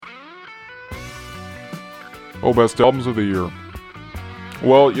Oh, best albums of the year.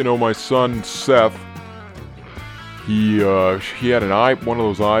 Well, my son Seth, he had one of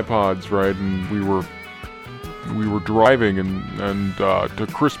those iPods, right? And we were driving and to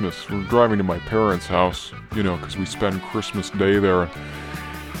Christmas. We were driving to my parents' house, because we spend Christmas Day there.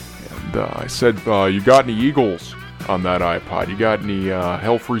 And I said, "You got any Eagles on that iPod? You got any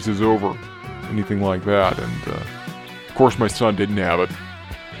Hell Freezes Over, anything like that?" And of course, my son didn't have it.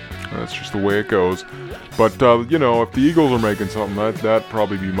 That's just the way it goes. But, if the Eagles are making something, that'd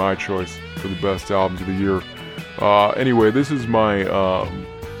probably be my choice for the best albums of the year. Anyway, this is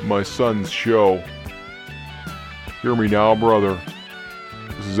my son's show. Hear me now, brother.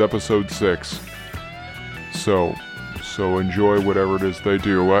 This is episode 6. So enjoy whatever it is they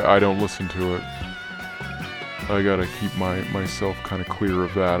do. I don't listen to it. I gotta keep myself kind of clear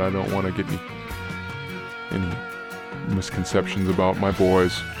of that. I don't want to get any misconceptions about my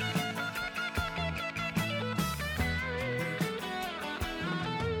boys.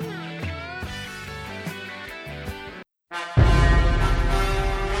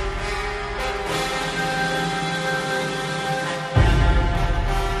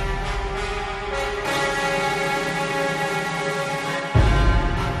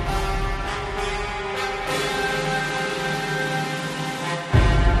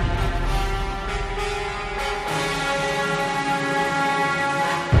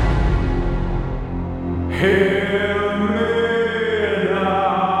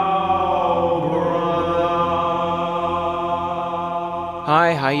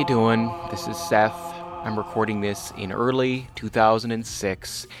 Hi, how you doing? This is Seth. I'm recording this in early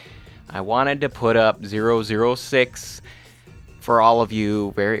 2006. I wanted to put up 006 for all of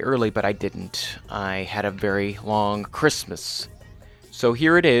you very early, but I didn't. I had a very long Christmas. So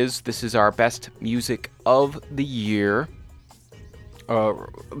here it is. This is our best music of the year.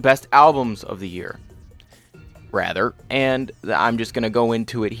 Best albums of the year, rather. And I'm just going to go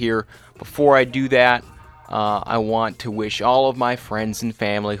into it here. Before I do that, I want to wish all of my friends and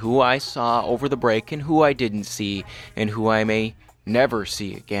family who I saw over the break and who I didn't see and who I may never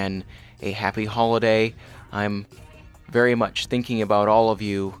see again a happy holiday. I'm very much thinking about all of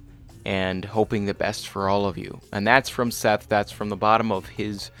you and hoping the best for all of you. And that's from Seth. That's from the bottom of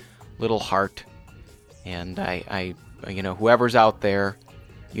his little heart. And I whoever's out there,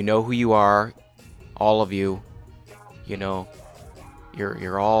 you know who you are, all of you.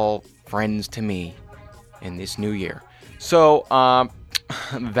 You're all friends to me in this new year. So,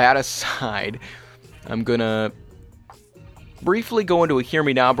 that aside, I'm gonna briefly go into a Hear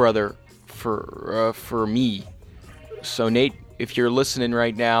Me Now, brother, for me. So, Nate, if you're listening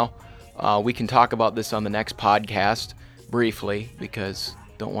right now, we can talk about this on the next podcast briefly, because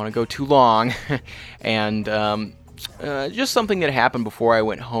don't want to go too long. And just something that happened before I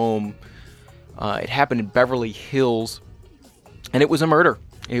went home. It happened in Beverly Hills, and it was a murder.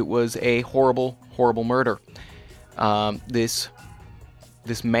 It was a horrible, horrible murder. This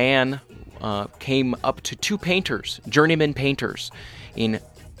man came up to two painters, journeyman painters, in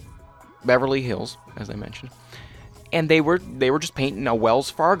Beverly Hills, as I mentioned, and they were just painting a Wells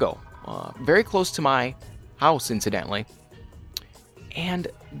Fargo, very close to my house, incidentally. And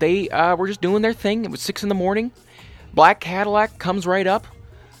they were just doing their thing. It was 6 a.m. Black Cadillac comes right up.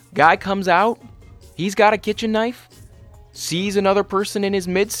 Guy comes out. He's got a kitchen knife. Sees another person in his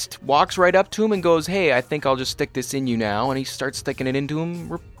midst, walks right up to him and goes, "Hey, I think I'll just stick this in you now." And he starts sticking it into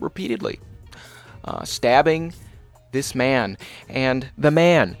him repeatedly, stabbing this man. And the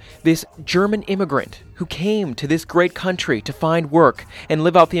man, this German immigrant who came to this great country to find work and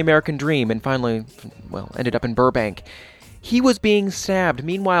live out the American dream and finally, ended up in Burbank. He was being stabbed.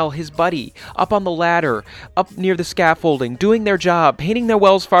 Meanwhile, his buddy, up on the ladder, up near the scaffolding, doing their job, painting their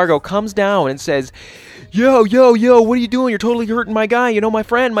Wells Fargo, comes down and says, Yo, what are you doing? You're totally hurting my guy, my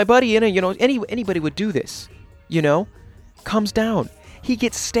friend, my buddy, anybody would do this, Comes down. He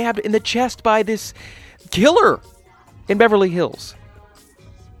gets stabbed in the chest by this killer in Beverly Hills.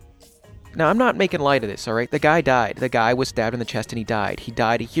 Now, I'm not making light of this, all right? The guy died. The guy was stabbed in the chest and he died. He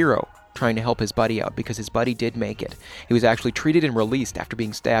died a hero, trying to help his buddy out, because his buddy did make it. He was actually treated and released after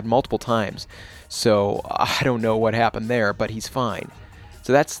being stabbed multiple times. So, I don't know what happened there, but he's fine.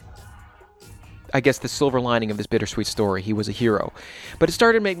 So that's, I guess, the silver lining of this bittersweet story. He was a hero. But it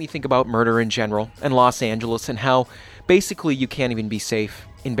started to make me think about murder in general, and Los Angeles, and how basically you can't even be safe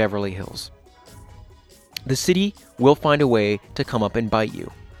in Beverly Hills. The city will find a way to come up and bite you.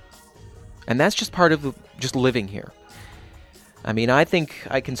 And that's just part of just living here. I mean, I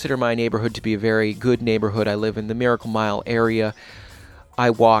consider my neighborhood to be a very good neighborhood. I live in the Miracle Mile area. I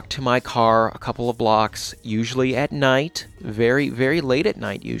walk to my car a couple of blocks, usually at night, very, very late at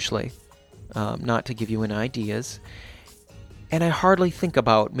night usually. not to give you any ideas. And I hardly think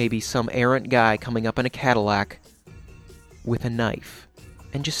about maybe some errant guy coming up in a Cadillac with a knife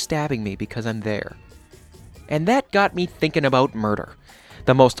and just stabbing me because I'm there. And that got me thinking about murder.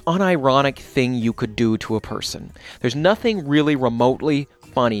 The most unironic thing you could do to a person. There's nothing really remotely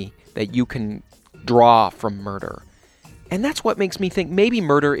funny that you can draw from murder. And that's what makes me think maybe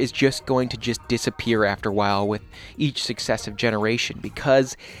murder is just going to just disappear after a while with each successive generation,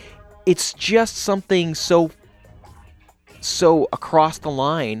 because it's just something so across the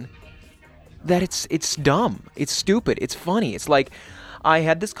line that it's dumb, it's stupid, it's funny. It's like, I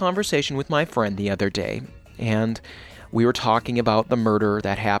had this conversation with my friend the other day, and we were talking about the murder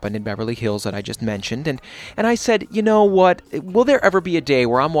that happened in Beverly Hills that I just mentioned, and I said, you know what, will there ever be a day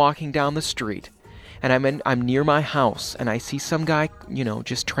where I'm walking down the street and I'm near my house and I see some guy,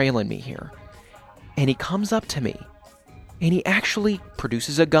 just trailing me here, and he comes up to me and he actually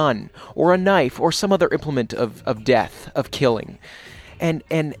produces a gun or a knife or some other implement of death, of killing, and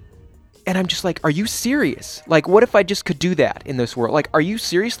I'm just like, are you serious? Like, what if I just could do that in this world? Like, are you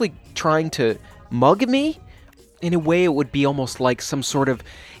seriously trying to mug me? In a way, it would be almost like some sort of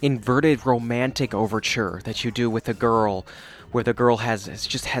inverted romantic overture that you do with a girl, where the girl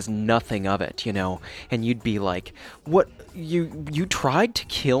just has nothing of it, and you'd be like, what, you tried to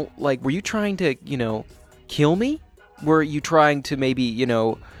kill, like, were you trying to, kill me? Were you trying to maybe,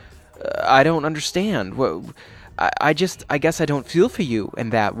 I don't understand. I guess I don't feel for you in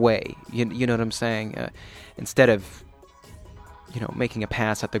that way. You know what I'm saying? Instead of, making a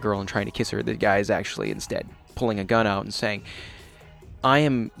pass at the girl and trying to kiss her, the guy is actually instead pulling a gun out and saying, I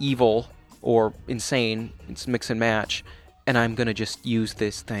am evil or insane, it's mix and match, and I'm going to just use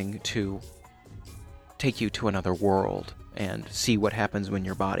this thing to take you to another world and see what happens when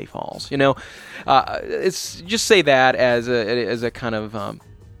your body falls. It's just say that as a kind of a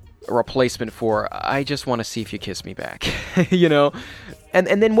replacement for, I just want to see if you kiss me back,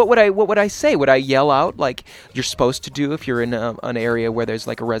 And then what would I say? Would I yell out like you're supposed to do if you're in an area where there's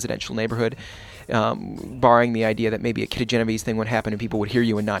like a residential neighborhood? Barring the idea that maybe a Kitty Genovese thing would happen and people would hear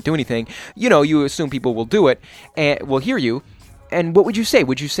you and not do anything, you assume people will do it and will hear you. And what would you say?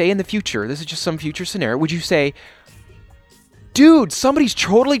 Would you say in the future, this is just some future scenario, would you say, dude, somebody's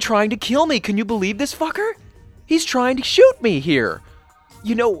totally trying to kill me. Can you believe this fucker? He's trying to shoot me here.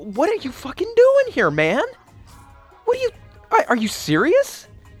 What are you fucking doing here, man? Are you serious?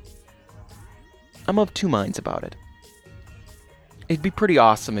 I'm of two minds about it. It'd be pretty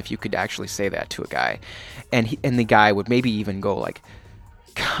awesome if you could actually say that to a guy, and the guy would maybe even go like,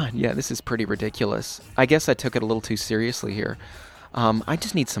 God, yeah, this is pretty ridiculous. I guess I took it a little too seriously here. I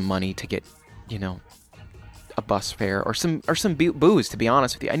just need some money to get, a bus fare or some booze, to be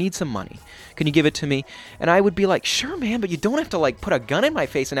honest with you. I need some money. Can you give it to me? And I would be like, sure, man, but you don't have to like put a gun in my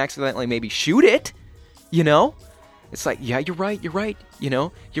face and accidentally maybe shoot it, It's like, yeah, you're right, you're right,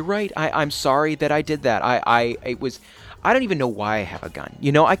 you're right. I'm sorry that I did that. I don't even know why I have a gun.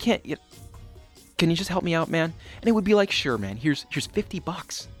 I can't. Can you just help me out, man? And it would be like, sure, man. Here's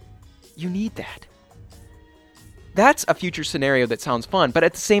 $50. You need that. That's a future scenario that sounds fun, but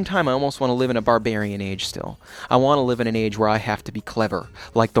at the same time, I almost want to live in a barbarian age still. I want to live in an age where I have to be clever,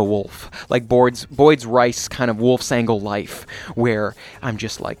 like the wolf, like Boyd's Rice kind of wolf's angle life, where I'm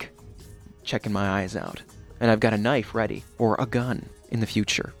just like checking my eyes out, and I've got a knife ready or a gun in the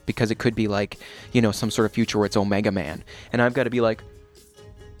future, because it could be like, some sort of future where it's Omega Man, and I've got to be like,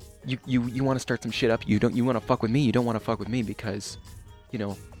 you want to start some shit up? You want to fuck with me? You don't want to fuck with me because,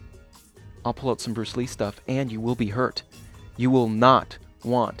 I'll pull out some Bruce Lee stuff and you will be hurt. You will not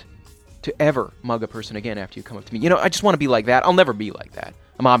want to ever mug a person again after you come up to me. I just want to be like that. I'll never be like that.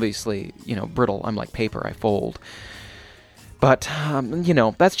 I'm obviously, brittle. I'm like paper. I fold. But,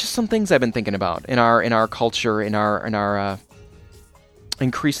 that's just some things I've been thinking about in our culture, in our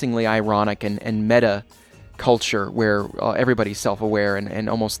increasingly ironic and meta culture where everybody's self-aware and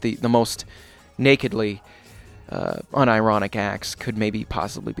almost the most nakedly unironic acts could maybe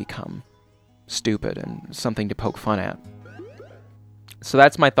possibly become stupid and something to poke fun at. So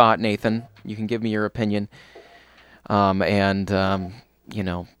that's my thought, Nathan. You can give me your opinion. I'm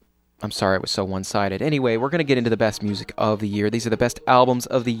sorry it was so one-sided. Anyway, we're going to get into the best music of the year. These are the best albums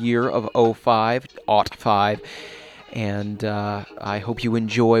of the year of 05, and I hope you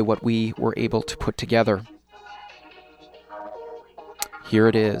enjoy what we were able to put together. Here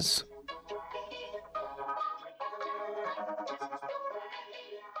it is.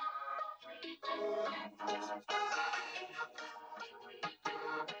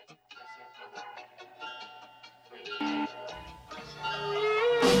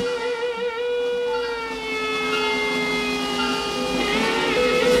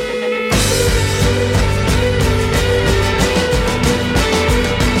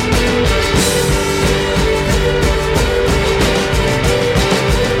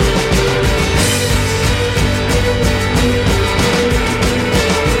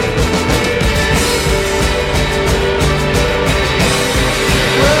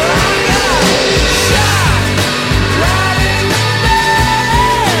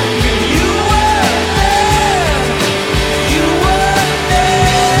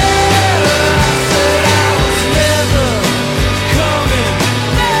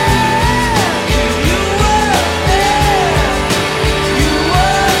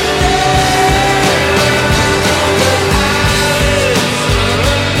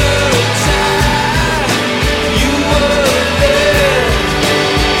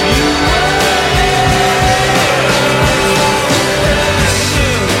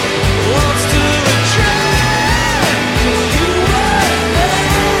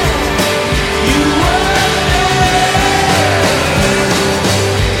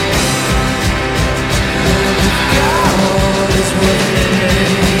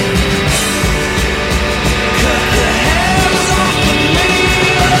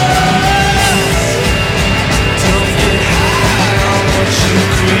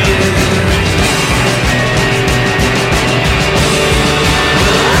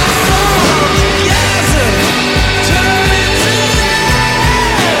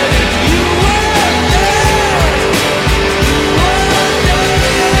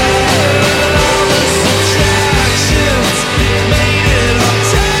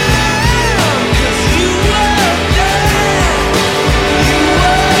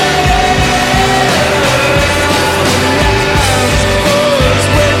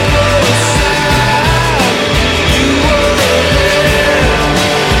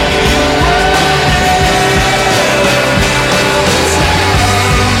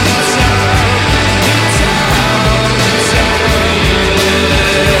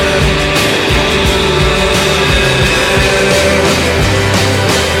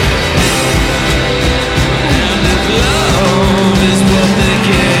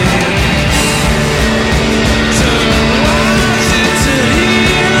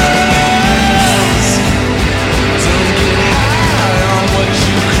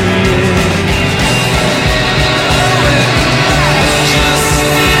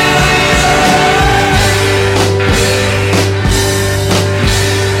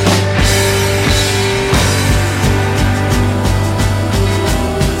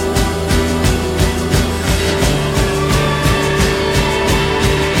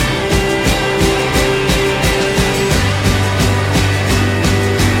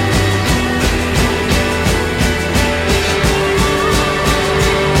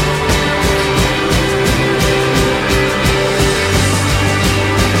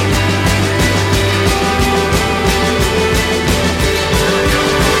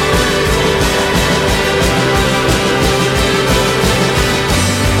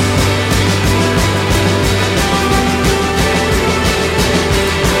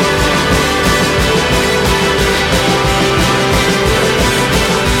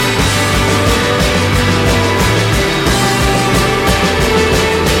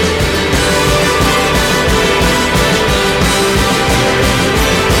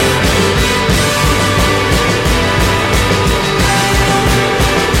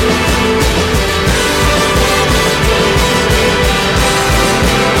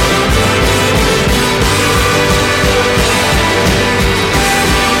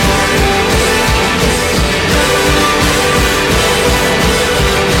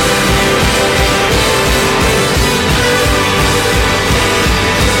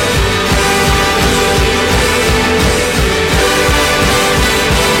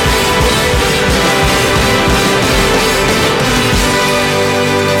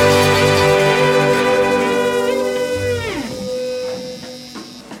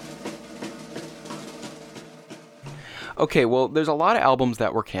 Okay, well, there's a lot of albums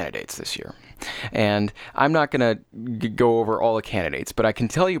that were candidates this year. And I'm not going to go over all the candidates, but I can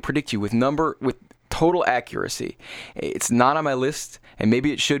predict you with total accuracy. It's not on my list, and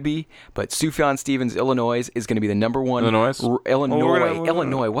maybe it should be, but Sufjan Stevens' Illinois is going to be the number one. Illinois.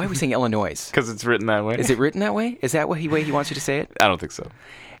 Why are we saying Illinois? Because it's written that way. Is it written that way? Is that the way he wants you to say it? I don't think so.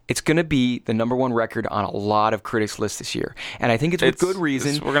 It's going to be the number one record on a lot of critics' lists this year. And I think it's with good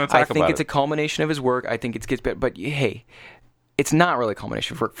reason. We're going to talk about it. I think it's a culmination of his work. I think it gets better. But hey, it's not really a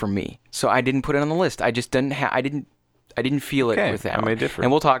culmination of work for me. So I didn't put it on the list. I just didn't I didn't feel it with that. I may differ.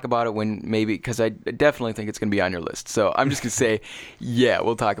 And we'll talk about it when maybe, because I definitely think it's going to be on your list. So I'm just going to say, yeah,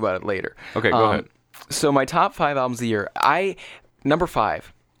 we'll talk about it later. Okay, go ahead. So my top 5 albums of the year. Number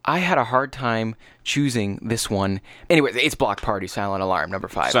 5, I had a hard time choosing this one. Anyways, it's Block Party, Silent Alarm, number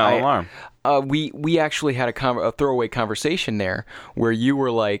 5. Silent Alarm. We actually had a throwaway conversation there where you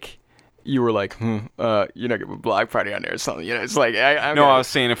were like, you're not gonna put Block Party on there or something. It's like I was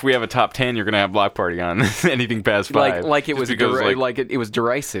saying if we have a top 10, you're gonna have Block Party on anything past 5. Like it was it was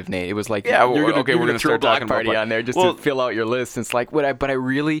derisive, Nate. It was like we're gonna throw start Block talking Party about on there just to fill out your list. And it's like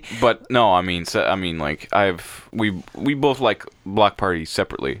But no, we both like Block Party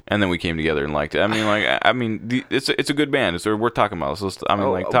separately, and then we came together and liked it. It's a good band. It's worth talking about. So talk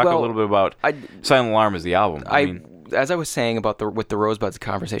a little bit about Silent Alarm as the album. As I was saying with the Rosebuds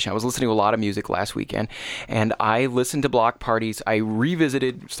conversation, I was listening to a lot of music last weekend, and I listened to Block Parties. I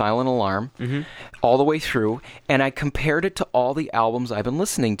revisited Silent Alarm all the way through, and I compared it to all the albums I've been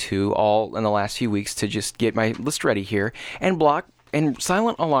listening to all in the last few weeks to just get my list ready here. And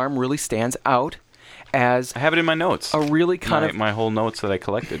Silent Alarm really stands out as I have it in my notes. A really my whole notes that I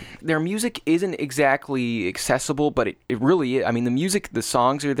collected. Their music isn't exactly accessible, but it really is. I mean, the music, the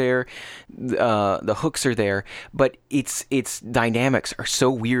songs are there, the hooks are there, but its dynamics are so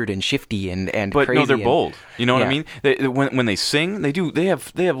weird and shifty and but crazy. But no, they're bold. You know what I mean? When they sing, they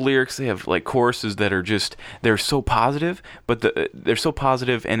have lyrics. They have like choruses that are they're so positive, but they're so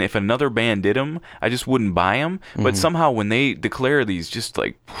positive. And if another band did them, I just wouldn't buy them. Mm-hmm. But somehow when they declare these, just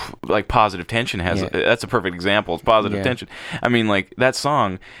like Positive Tension has. That's a perfect example. It's Positive Tension. I mean, like that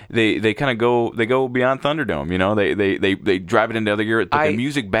song, they kind of go beyond Thunderdome. You know, they drive it into other gear, but the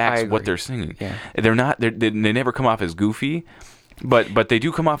music backs what they're singing. Yeah. They never come off as goofy. But they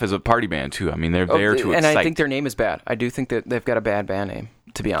do come off as a party band too. I mean, they're there to excite. And I think their name is bad. I do think that they've got a bad band name,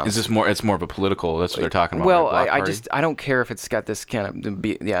 to be honest. Is this more? It's more of a political. That's what they're talking about. Well, I don't care if it's got this kind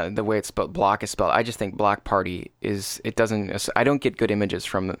of the way it's spelled. Block is spelled. I just think Block Party is. It doesn't. I don't get good images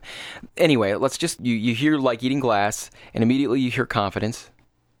from them. Anyway, let's just you hear Like Eating Glass, and immediately you hear Confidence.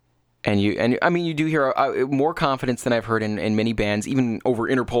 And you do hear more confidence than I've heard in many bands, even over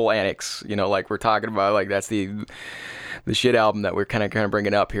Interpol Annex. Like we're talking about, like that's the shit album that we're kind of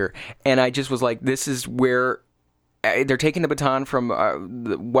bringing up here. And I just was like, this is where they're taking the baton from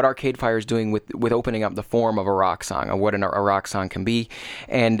what Arcade Fire is doing with opening up the form of a rock song, of what a rock song can be,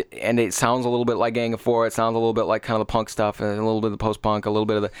 and it sounds a little bit like Gang of Four. It sounds a little bit like kind of the punk stuff, and a little bit of the post-punk, a little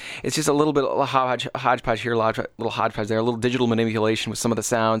bit of it's just a little bit of hodgepodge here, a little hodgepodge there, a little digital manipulation with some of the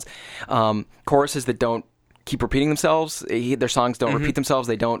sounds, choruses that don't keep repeating themselves. Their songs don't repeat themselves.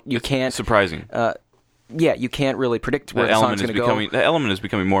 You can't. Surprising. You can't really predict where the song's going to go. The element is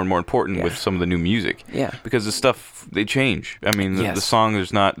becoming more and more important with some of the new music. Yeah. Because the stuff, they change. I mean, the song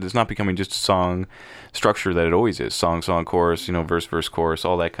is not becoming just a song structure that it always is. Song, chorus, verse, chorus,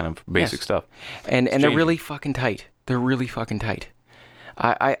 all that kind of basic stuff. And they're really fucking tight. They're really fucking tight.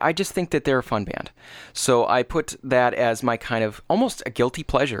 I just think that they're a fun band. So I put that as my kind of almost a guilty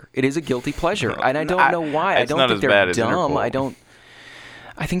pleasure. It is a guilty pleasure. And I don't know why. I don't think they're dumb.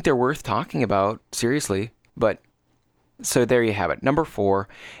 I think they're worth talking about, seriously. But, so there you have it. Number 4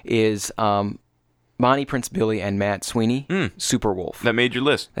 is Bonnie Prince Billy and Matt Sweeney, Superwolf. That made your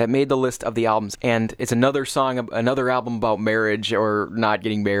list. That made the list of the albums. And it's another album about marriage or not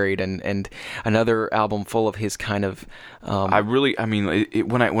getting married, and another album full of his kind of... when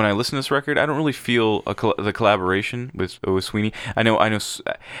I listen to this record, I don't really feel the collaboration with Sweeney. I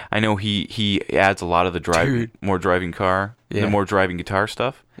know he adds a lot of the more driving car, the more driving guitar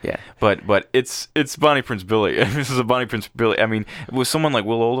stuff. Yeah, but it's Bonnie Prince Billy. This is a Bonnie Prince Billy. I mean, with someone like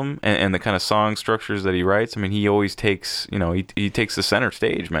Will Oldham and the kind of song structures that he writes, I mean, he always takes he takes the center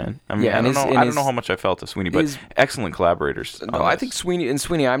stage, man. I mean, I don't know how much I felt to Sweeney, but excellent collaborators. No, I think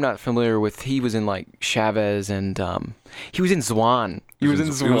Sweeney. I'm not familiar with. He was in like Chavez and He was in Zwan. He was in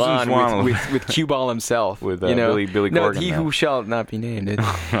Zwan with Cue Ball himself. With you know? Billy No, Corgan. he who shall not be named.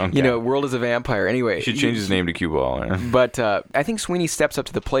 Okay. You know, World is a Vampire. Anyway. He should change his name to Cue Ball. Right? But I think Sweeney steps up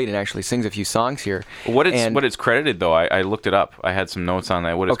to the plate and actually sings a few songs here. What it's credited, though, I looked it up. I had some notes on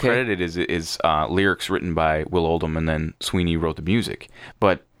that. What it's Okay. credited is lyrics written by Will Oldham, and then Sweeney wrote the music.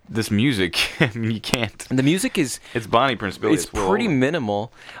 But this music, I mean, you can't. The music is... It's Bonnie Prince Billy. It's pretty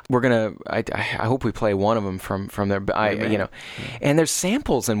minimal. We're gonna. I hope we play one of them from there. But and there's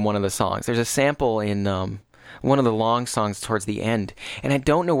samples in one of the songs. There's a sample in one of the long songs towards the end, and I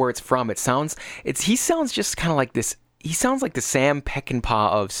don't know where it's from. He sounds just kind of like this. He sounds like the Sam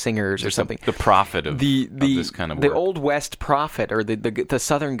Peckinpah of singers or something. The prophet of this kind of work. The Old West prophet, or the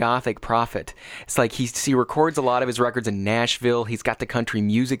Southern Gothic prophet. It's like he records a lot of his records in Nashville. He's got the country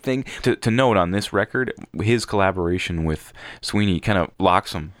music thing. To note on this record, his collaboration with Sweeney kind of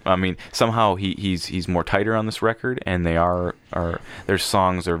locks him. I mean, somehow he's more tighter on this record, and their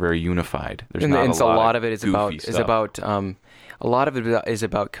songs are very unified. There's not a lot of it is about. A lot of it is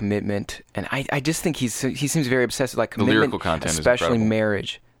about commitment, and I just think he seems very obsessed with like commitment, the lyrical content, especially is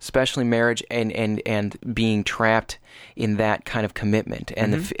marriage, and being trapped in that kind of commitment,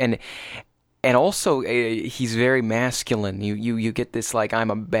 and and also he's very masculine. You get this like, I'm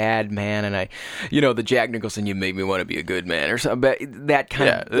a bad man, and the Jack Nicholson, you make me want to be a good man or something. But that kind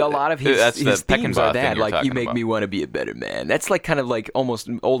of a lot of his themes are that, like, you make me want to be a better man. That's like kind of like almost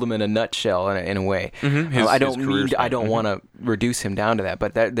Oldham in a nutshell in a way. I don't want to reduce him down to that,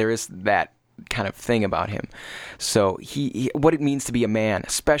 but there is that kind of thing about him. So he what it means to be a man,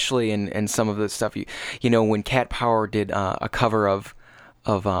 especially in some of the stuff when Cat Power did a cover of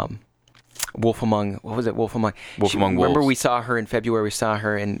Wolf Among, what was it? Wolf Among Wolves. Remember, we saw her in February. We saw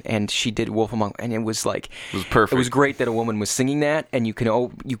her, and she did Wolf Among, and it was like, it was perfect. It was great that a woman was singing that, and you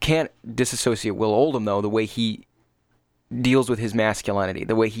can't disassociate Will Oldham though, the way he deals with his masculinity,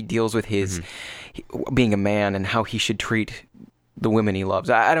 the way he deals with his being a man, and how he should treat the women he loves.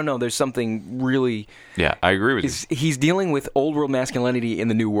 I don't know. There's something really... Yeah, I agree with you. He's dealing with old world masculinity in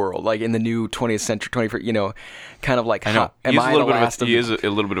the new world, like in the new 20th century, 21st, kind of like... I know. He is a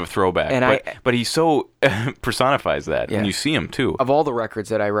little bit of a throwback, but he so personifies that, and you see him too. Of all the records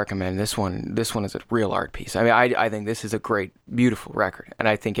that I recommend, this one is a real art piece. I mean, I think this is a great, beautiful record, and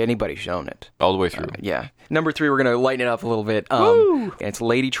I think anybody should own it. All the way through. Yeah. Number 3, we're going to lighten it up a little bit. It's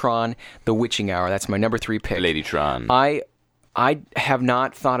Ladytron, The Witching Hour. That's my number 3 pick. Ladytron. I have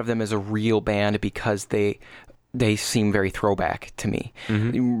not thought of them as a real band because they seem very throwback to me.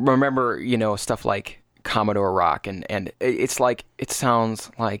 Remember, stuff like Commodore Rock, and it's like, it sounds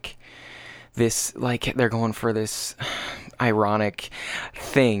like this, like they're going for this ironic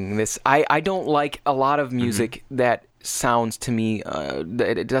thing. I don't like a lot of music that sounds to me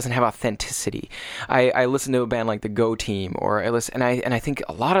that it doesn't have authenticity. I listen to a band like the Go Team, and I think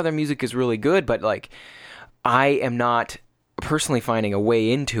a lot of their music is really good, but like, I am not personally finding a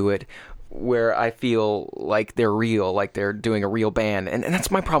way into it where I feel like they're real, like they're doing a real band. And that's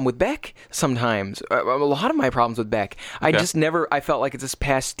my problem with Beck sometimes. A lot of my problems with Beck. I felt like it's this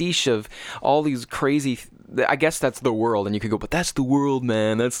pastiche of all these crazy... I guess that's the world, and you could go, but that's the world,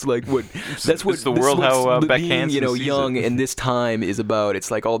 man. That's like what... That's what the world how Beck being, Hansen sees young it. in this time is about.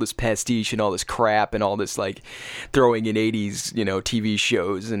 It's like all this pastiche and all this crap and all this like throwing in 80s, TV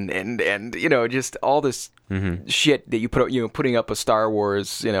shows and just all this shit that you put up, putting up a Star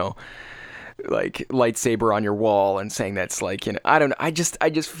Wars, like lightsaber on your wall and saying that's like, I don't know. I just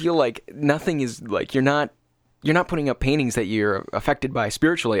feel like nothing is like, you're not putting up paintings that you're affected by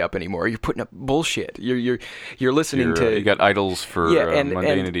spiritually up anymore. You're putting up bullshit. You're listening to... You got idols for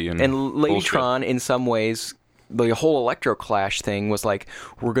mundanity and Ladytron, in some ways, the whole Electroclash thing was like,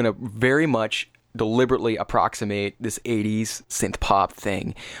 we're going to very much deliberately approximate this 80s synth pop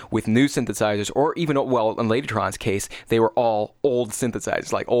thing with new synthesizers, or even, well, in Ladytron's case, they were all old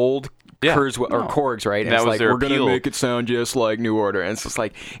synthesizers, like old Korgs, right? And that it's was like, their we're going to appeal. make it sound just like New Order. And it's just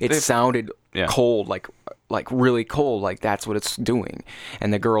like, it sounded cold, like really cold, like that's what it's doing.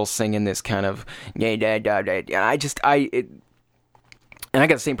 And the girls singing this kind of, and I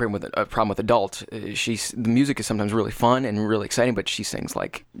got the same problem with Adult. The music is sometimes really fun and really exciting, but she sings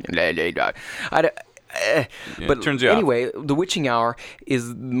like, but it turns you out. Anyway, The Witching Hour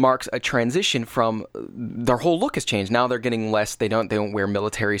marks a transition from their whole look has changed. Now they're getting less. They don't wear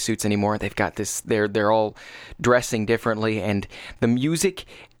military suits anymore. They've got this. They're all dressing differently, and the music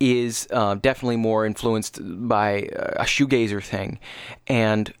is definitely more influenced by a shoegazer thing,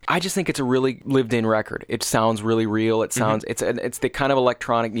 and I just think it's a really lived-in record. It sounds really real. It sounds it's the kind of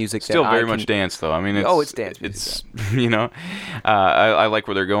electronic music Still that very much dance, though. I mean, it's dance music. It's I like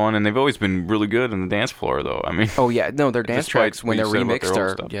where they're going, and they've always been really good on the dance floor, though. I mean, oh yeah, no, their dance tracks when they're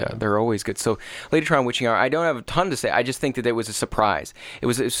remixed they're always good. So, Ladytron Witching Hour, I don't have a ton to say. I just think that it was a surprise. It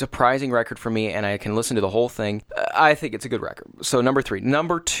was a surprising record for me, and I can listen to the whole thing. I think it's a good record. So number 3.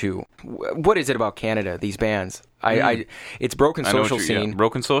 Number 2. What is it about Canada? These bands. It's Broken Social Scene. Yeah.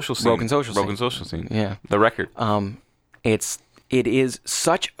 Broken Social Scene. Yeah. The record. It is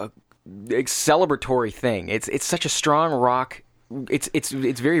such a celebratory thing. It's such a strong rock. It's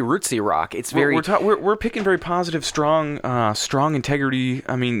very rootsy rock. It's very we're picking very positive, strong integrity.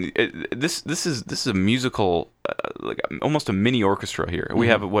 I mean, this is a musical, like almost a mini orchestra here. We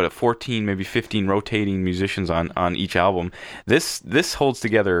have a 14, maybe 15 rotating musicians on each album. This holds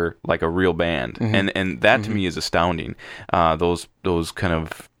together like a real band, and that to me is astounding. Those kind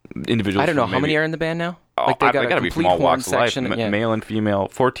of individuals. I don't know how many are in the band now. Like they got to be from all walks of life, male and female,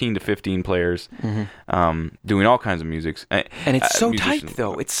 14 to 15 players, doing all kinds of music. And it's so tight,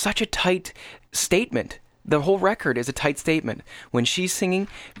 though. It's such a tight statement. The whole record is a tight statement. When she's singing,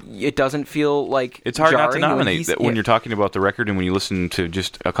 it doesn't feel like it's hard jarring. not to nominate that when you're talking about the record and when you listen to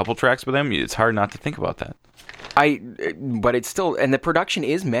just a couple tracks with them. It's hard not to think about that. But it's still, and the production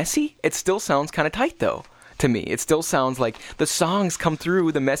is messy. It still sounds kind of tight, though. To me, it still sounds like the songs come through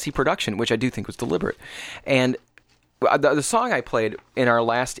with the messy production, which I do think was deliberate. And the song I played in our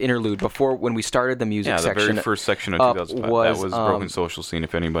last interlude before when we started the music section, the very first section of 2005, that was Broken Social Scene.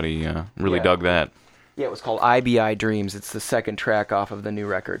 If anybody really dug that. Yeah, it was called IBI Dreams. It's the second track off of the new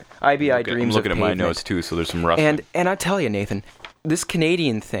record. IBI Dreams. I'm looking at my notes too, so there's some rustling. And I tell you, Nathan, this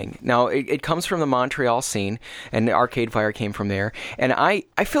Canadian thing, now it comes from the Montreal scene, and Arcade Fire came from there, and I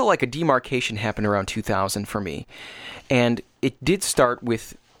feel like a demarcation happened around 2000 for me, and it did start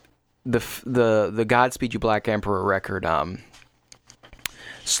with the Godspeed You Black Emperor record,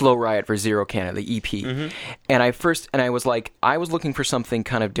 Slow Riot for Zero Canada, the EP. And I was like, I was looking for something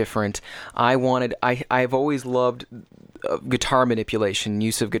kind of different. I've always loved guitar manipulation,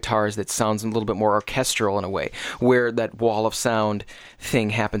 use of guitars that sounds a little bit more orchestral in a way, where that wall of sound thing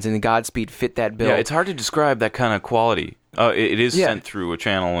happens, and the Godspeed fit that bill. Yeah, it's hard to describe that kind of quality. It is sent through a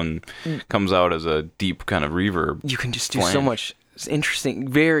channel and comes out as a deep kind of reverb. You can just do so much interesting,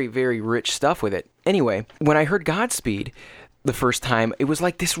 very, very rich stuff with it. Anyway, when I heard Godspeed the first time, it was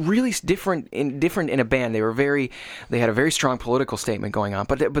like this really different in a band. They had a very strong political statement going on,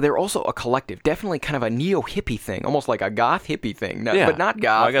 but they're also a collective, definitely kind of a neo-hippie thing, almost like a goth hippie thing, but not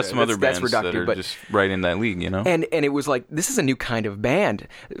goth. Well, I got some other bands that are just right in that league, And it was like, this is a new kind of band.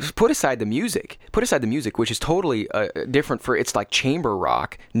 Put aside the music, which is totally different. It's like chamber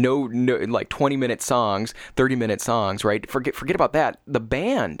rock, no like 20-minute songs, 30-minute songs, right? Forget about that. The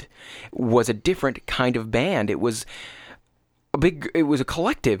band was a different kind of band. It was a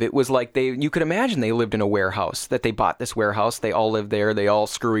collective. It was like you could imagine they lived in a warehouse, that they bought this warehouse, they all live there, they all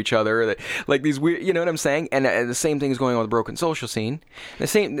screw each other, like these weird, you know what I'm saying? And the same thing is going on with Broken Social Scene. The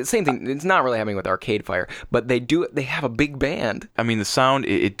same thing, it's not really happening with Arcade Fire, but they have a big band. I mean, the sound,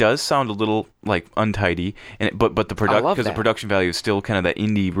 it does sound a little like untidy, but the production value is still kind of that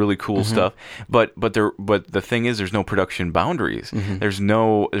indie, really cool stuff. But the thing is, there's no production boundaries. There's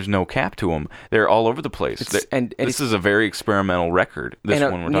no cap to them. They're all over the place. This is a very experimental record.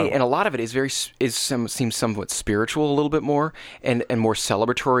 And a lot of it seems somewhat spiritual, a little bit more, and more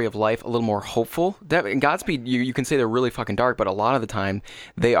celebratory of life, a little more hopeful. In Godspeed, you can say they're really fucking dark, but a lot of the time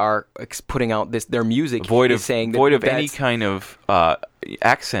they are putting out their music void of any kind of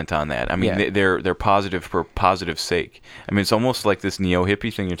accent on that. I mean, they're positive for positive sake. I mean, it's almost like this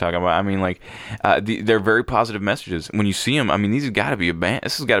neo-hippie thing you're talking about. I mean, like they're very positive messages. When you see them, I mean, these have got to be a band.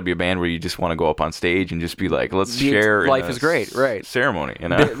 This has got to be a band where you just want to go up on stage and just be like, let's share. Life is great, right? Ceremony,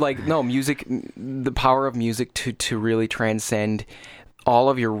 music. The power of music to really transcend all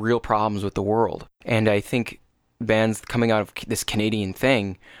of your real problems with the world. And I think bands coming out of this Canadian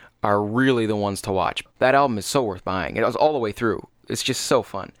thing are really the ones to watch. That album is so worth buying. It was all the way through. It's just so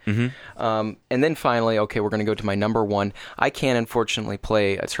fun. And then finally, okay, we're going to go to my number 1. I can't, unfortunately,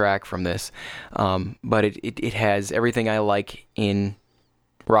 play a track from this, but it has everything I like in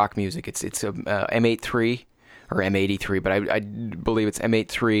rock music. It's a M83 or M83, but I believe it's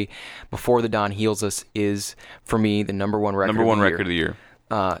M83. Before the Dawn Heals Us is, for me, the number 1 record. Number 1 record of the year.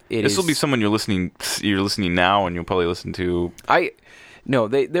 This will be someone you're listening now, and you'll probably listen to. No,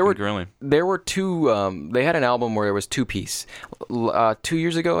 there were two. They had an album where there was 2-piece 2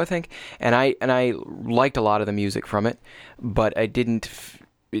 years ago, I think, and I liked a lot of the music from it, but I didn't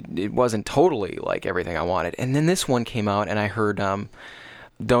it wasn't totally like everything I wanted. And then this one came out, and I heard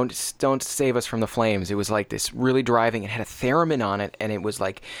Don't Save Us from the Flames. It was like this really driving. It had a theremin on it, and it was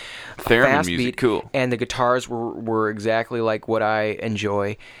like Theremin fast music, beat, cool. and the guitars were exactly like what I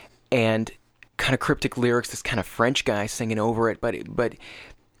enjoy, and kind of cryptic lyrics. This kind of French guy singing over it, but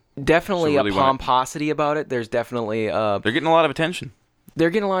definitely So really a pomposity about it. There's definitely They're getting a lot of attention. they're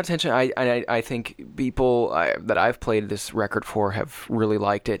getting a lot of attention. I think people that I've played this record for have really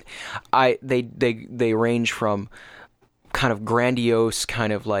liked it. They range from kind of grandiose,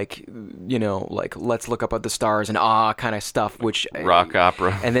 kind of like, like let's look up at the stars and kind of stuff, which Rock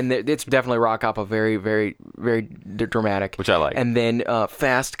opera. and then it's definitely rock opera, very, very, very dramatic, Which I like. and then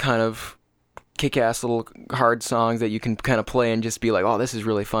fast kind of kick-ass little hard songs that you can kind of play and just be like, oh, this is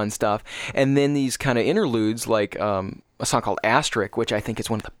really fun stuff. And then these kind of interludes, like a song called Asterisk, which I think is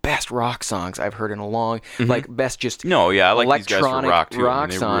one of the best rock songs I've heard in a long, like best just No, yeah, I like these guys for electronic rock too. rock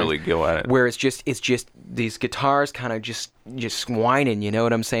They songs, really go at it. where it's just these guitars kind of just whining, you know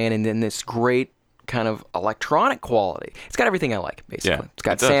what I'm saying? And then this great kind of electronic quality. It's got everything I like, basically. Yeah, It's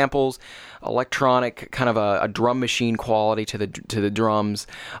got it does. samples, electronic, kind of a drum machine quality to the drums,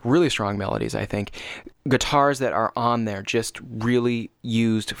 really strong melodies, I think. Guitars that are on there just really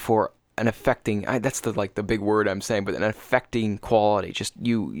used for an affecting, that's the big word I'm saying, but an affecting quality. Just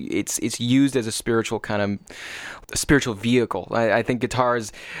it's used as a spiritual vehicle. I think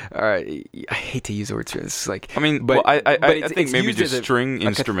guitars are, I hate to use the word, it's like, I mean, but I it's think maybe used just as a- string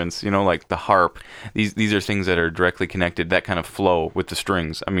instruments, like the harp. These are things that are directly connected. That kind of flow with the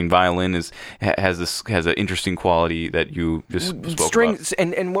strings. I mean, violin has an interesting quality that you just spoke strings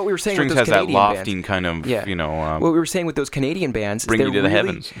about. and what we were saying Strings with those has that Canadian lofting bands. kind of, Yeah. What we were saying with those Canadian bands, bring they're you to the really,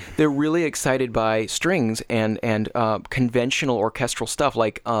 heavens. They're really excited by strings and conventional orchestral stuff,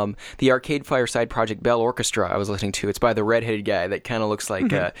 like the Arcade Fireside Project Bell Orchestra I was listening to. It's by the redheaded guy that kind of looks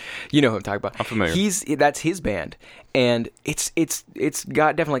like you know who I'm talking about. I'm familiar. That's his band, and it's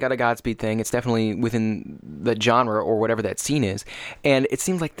definitely got a Godspeed thing. It's definitely within the genre or whatever that scene is, and it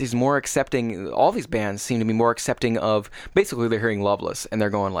seems like there's more accepting. All these bands seem to be more accepting of, basically they're hearing Loveless and they're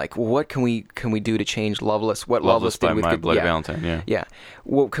going like, well, what can we do to change Loveless? What Loveless did by with My Good- Bloody yeah. Valentine. Yeah. Yeah.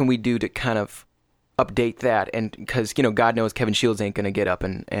 What can we do to kind of update that? And because, God knows Kevin Shields ain't going to get up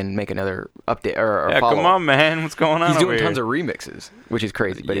and make another update or Yeah, follow. come on, man. What's going on He's over doing here? tons of remixes, which is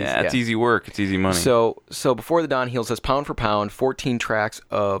crazy. But yeah, he's, it's easy work. It's easy money. So Before the Dawn Heals says pound for pound, 14 tracks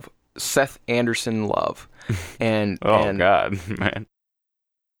of Seth Anderson love. And oh, God, man.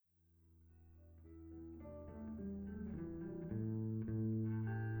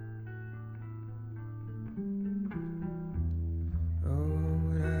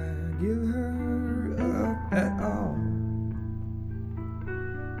 Would I give her up at all?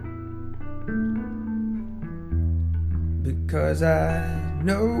 Because I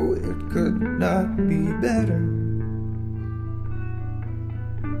know it could not be better.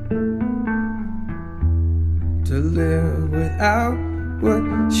 To live without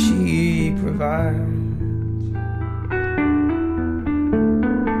what she provides.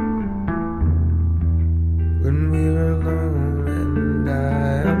 When we're alone and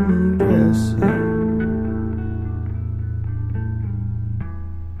I undress her,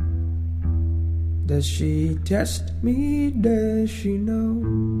 does she test me? Does she know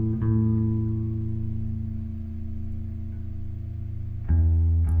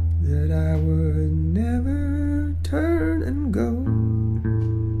that I would never turn and go?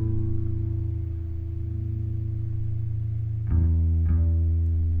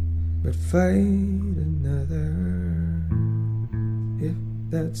 But fight another, if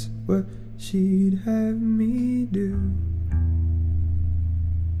that's what she'd have me do.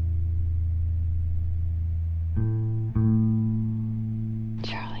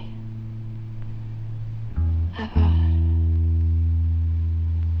 Charlie,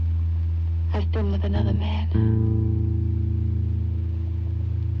 I've been with another man.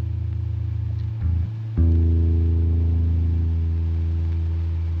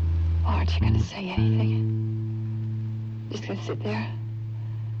 Aren't you gonna say anything? Just gonna sit there?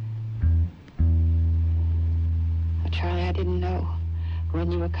 Oh, Charlie, I didn't know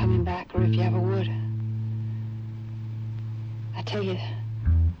when you were coming back or if you ever would. I tell you,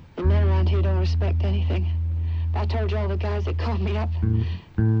 the men around here don't respect anything. I told you all the guys that called me up.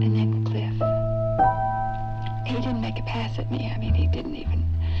 And then Cliff. He didn't make a pass at me. I mean, he didn't even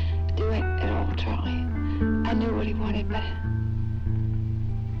do it at all, Charlie. I knew what he wanted, but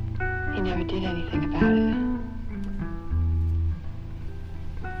he never did anything about it.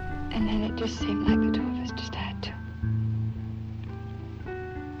 And then it just seemed like the two of us just had to.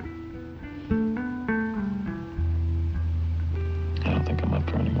 I don't think I'm up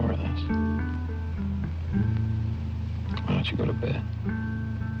for any don't you go to bed?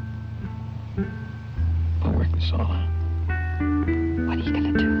 We'll work this all out. What are you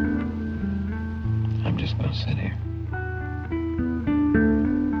gonna do? I'm just gonna sit here.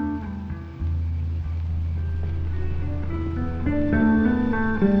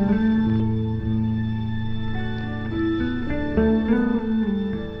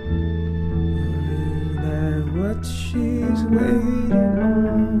 Is that what she's waiting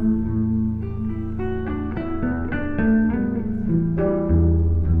on?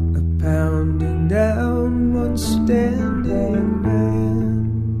 A pounding down one standing man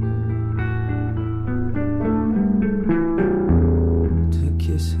to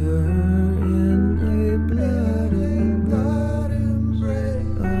kiss her in a bloody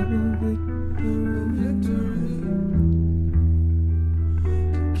embrace of victory.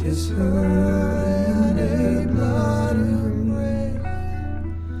 Kiss her in a bloody embrace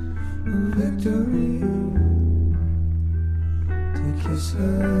of victory. To kiss her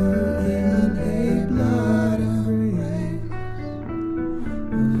in a bloody embrace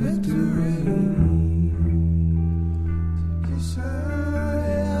of victory. To kiss her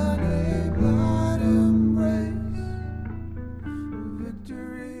in a bloody embrace of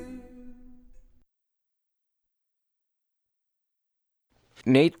victory.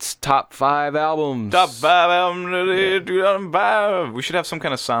 Nate's top 5 albums. Top 5 album 2005. We should have some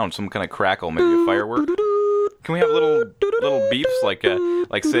kind of sound, some kind of crackle, maybe a firework. Can we have little beeps like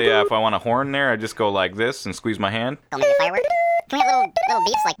say if I want a horn there, I just go like this and squeeze my hand. Oh, maybe a firework? Can we have little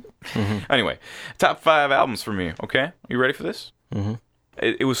beeps like? Anyway, top 5 albums for me. Okay, you ready for this? Mm-hmm.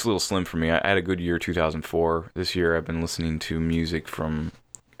 It was a little slim for me. I had a good year, 2004. This year, I've been listening to music from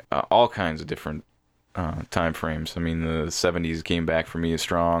all kinds of different time frames. I mean, the 70s came back for me as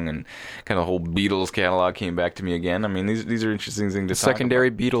strong, and kind of the whole Beatles catalog came back to me again. I mean, these are interesting things to talk Secondary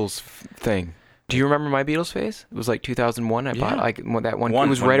about. Beatles thing. Do you remember my Beatles phase? It was like 2001. I bought like that one. One, it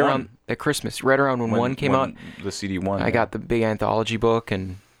was when right one. around at Christmas, right around when one came out. The CD one. I got the big anthology book,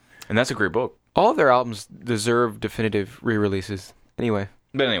 and that's a great book. all of their albums deserve definitive re-releases. Anyway.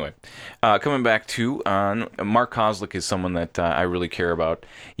 But anyway, coming back to Mark Kozlik is someone that I really care about.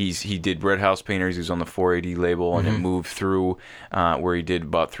 He did Red House Painters. He was on the 4AD label, and it moved through where he did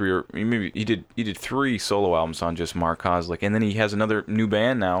about he did 3 solo albums on just Mark Kozlik, and then he has another new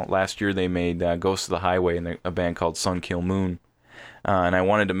band now. Last year they made Ghosts of the Highway, and a band called Sun Kill Moon. And I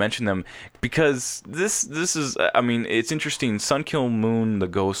wanted to mention them because this is, I mean, it's interesting. Sun Kill Moon, The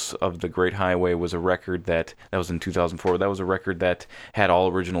Ghosts of the Great Highway was a record that was in 2004. That was a record that had all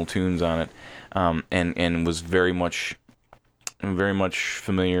original tunes on it, and was very much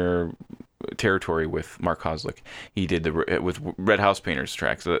familiar territory with Mark Kozlik. He did with Red House Painters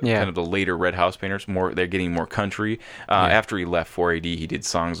tracks, kind of the later Red House Painters. They're getting more country. After he left 4AD, he did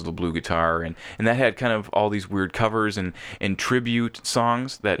Songs of the Blue Guitar, and that had kind of all these weird covers and tribute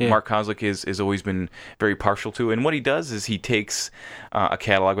songs that Mark Kozlik has always been very partial to. And what he does is he takes a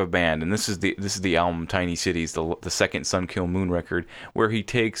catalog of a band, and this is the album Tiny Cities, the second Sun Kill Moon record, where he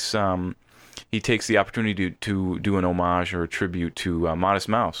takes the opportunity to do an homage or a tribute to Modest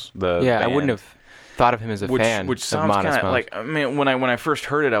Mouse. Band. I wouldn't have thought of him as a fan. Which of sounds kind Modest of like, I mean, when I first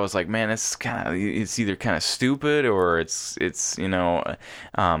heard it, I was like, man, it's either kind of stupid or it's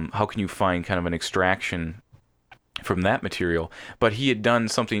how can you find kind of an extraction from that material? But he had done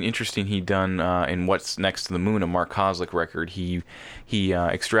something interesting. He'd done in What's Next to the Moon, a Mark Kozlik record. He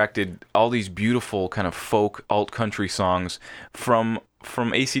extracted all these beautiful kind of folk alt country songs from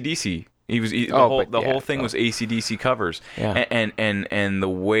AC/DC. The whole thing was AC/DC covers, and the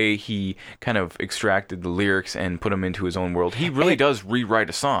way he kind of extracted the lyrics and put them into his own world. He really does rewrite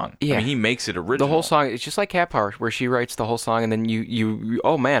a song. Yeah. I mean, he makes it original. The whole song, it's just like Cat Power, where she writes the whole song, and then you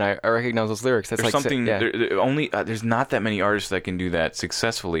oh man, I recognize those lyrics. That's there's like something. There's not that many artists that can do that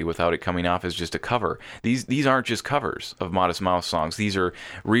successfully without it coming off as just a cover. These aren't just covers of Modest Mouse songs. These are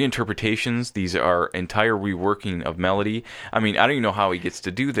reinterpretations. These are entire reworking of melody. I mean, I don't even know how he gets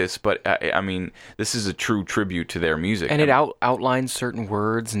to do this, but I mean, this is a true tribute to their music. And it outlines certain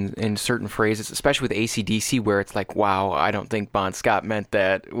words and certain phrases, especially with AC/DC, where it's like, wow, I don't think Bon Scott meant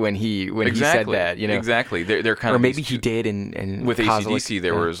that when he said that. You know, exactly. They're kind or of, maybe he did. And with AC/DC,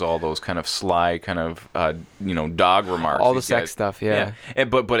 there was all those kind of sly, kind of dog remarks. All the sex stuff, yeah.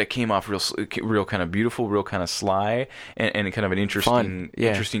 But it came off real kind of beautiful, real kind of sly, and kind of an interesting, Fun, yeah.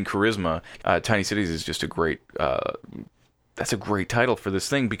 interesting charisma. Tiny Cities is just a great. that's a great title for this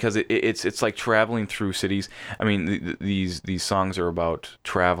thing, because it's like traveling through cities. I mean, these songs are about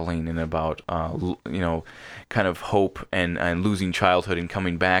traveling and about kind of hope and losing childhood and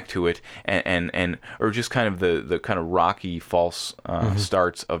coming back to it, and or just kind of the kind of rocky false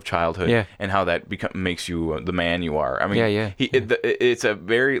starts of childhood, and how that makes you the man you are. I mean, that's a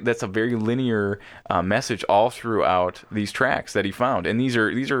very linear message all throughout these tracks that he found, and these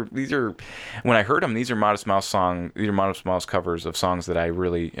are when I heard them, these are Modest Mouse covers of songs that I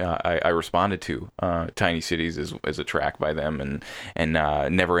really I responded to. Tiny Cities is a track by them, and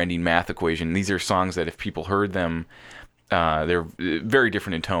Never Ending Math Equation. These are songs that if people heard them, they're very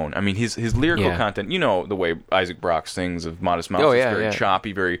different in tone. I mean, his lyrical content, the way Isaac Brock sings of Modest Mouse, is very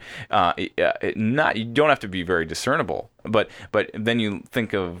choppy, very you don't have to be very discernible. But then you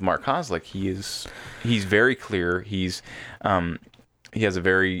think of Mark Kozelek, he's very clear. He has a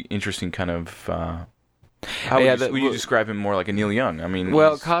very interesting kind of would you describe him more like a Neil Young? I mean,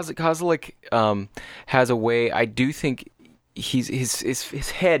 well, Kozelek has a way. I do think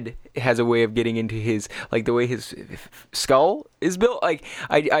his head has a way of getting into his, like, the way his skull is built. Like,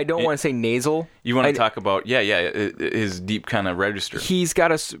 I don't want to say nasal. You want to talk about his deep kind of register. He's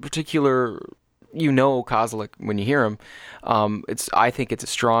got a particular, Kozelek when you hear him. I think it's a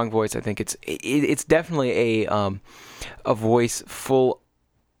strong voice. I think it's definitely a voice full.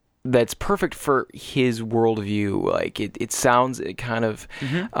 That's perfect for his worldview. Like, it sounds kind of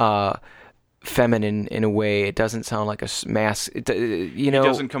feminine in a way. It doesn't sound like a mass. It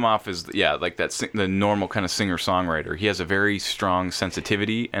doesn't come off as like that the normal kind of singer songwriter. He has a very strong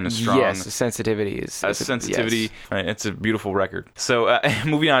sensitivity and a strong the sensitivity is a sensitivity. Yes. It's a beautiful record. So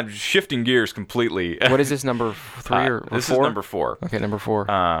moving on, shifting gears completely. What is this, number 3 or 4? This is number 4. Okay, number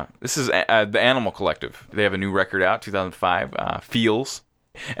 4. This is the Animal Collective. They have a new record out, 2005. Feels.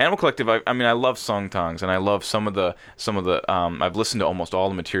 Animal Collective, I love Sung Tongs, and I love some of the I've listened to almost all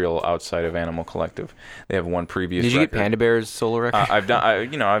the material outside of Animal Collective. They have one previous Did you record. get Panda Bear's solo record?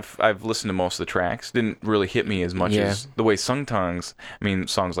 I've listened to most of the tracks. Didn't really hit me as much as the way Sung Tongs,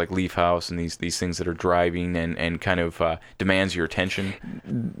 songs like Leaf House and these things that are driving and kind of demands your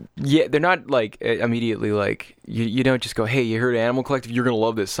attention. Yeah, they're not like immediately like you don't just go, hey, you heard Animal Collective, you're going to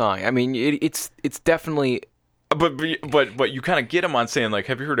love this song. I mean, it's definitely... But you kind of get them on saying, like,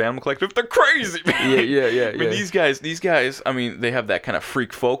 have you heard Animal Collective? They're crazy, man. Yeah. These guys, they have that kind of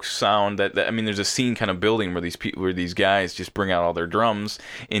freak folk sound that there's a scene kind of building where these guys just bring out all their drums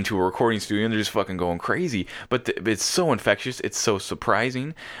into a recording studio and they're just fucking going crazy. But it's so infectious. It's so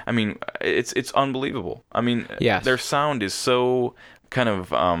surprising. I mean, it's unbelievable. I mean, their sound is so kind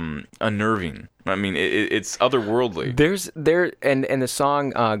of unnerving. I mean, it's otherworldly. And the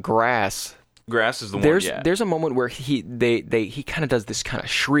song Grass. Grass is the one. There's a moment where he kind of does this kind of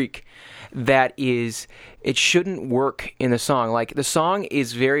shriek that is, it shouldn't work in the song. Like, the song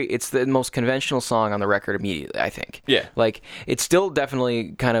is it's the most conventional song on the record immediately, I think. Yeah. Like, it's still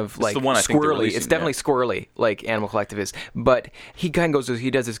definitely kind of like squirrely. It's definitely squirrely, like Animal Collective is. But he kind of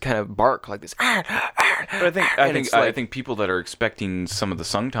he does this kind of bark like this. But I think people that are expecting some of the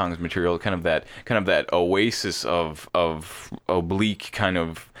Sung Tongs material, kind of that oasis of oblique kind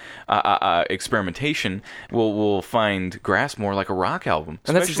of experimentation, will find Grass more like a rock album.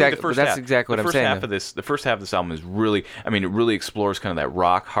 And that's exactly what I'm saying. The first half of this album is really, it really explores kind of that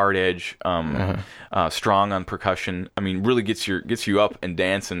rock, hard edge, strong on percussion. Really gets you up and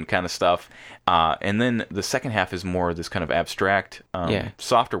dancing kind of stuff. And then the second half is more of this kind of abstract,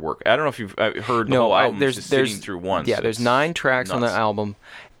 softer work. I don't know if you've heard the whole album just sitting through once. Yeah, there's 9 tracks on the album,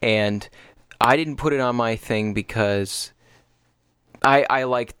 and I didn't put it on my thing because I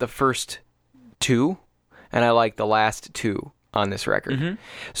like the first 2, and I like the last 2 on this record. Mm-hmm.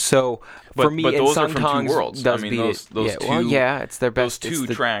 So for me, but those and are from Tongs two worlds. Does beat those it. two. Well, it's their best. Those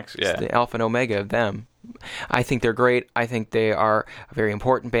 2 tracks. Yeah, it's the alpha and omega of them. I think they're great. I think they are a very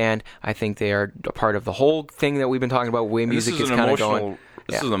important band. I think they are a part of the whole thing that we've been talking about. Way music is kind of going.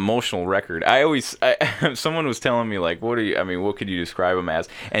 This is an emotional record. Someone was telling me, like, what could you describe them as?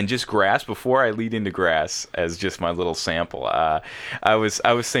 And just Grass, before I lead into Grass as just my little sample, I was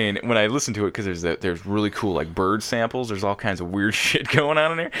saying, when I listened to it, because there's really cool, like, bird samples, there's all kinds of weird shit going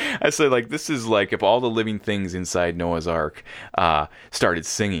on in there. I said, like, this is like if all the living things inside Noah's Ark started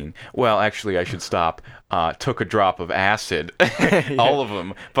singing. Well, actually, I should stop. Took a drop of acid, all of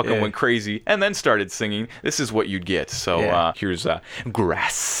them fucking went crazy, and then started singing. This is what you'd get. So here's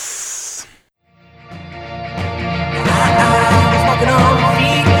Grass.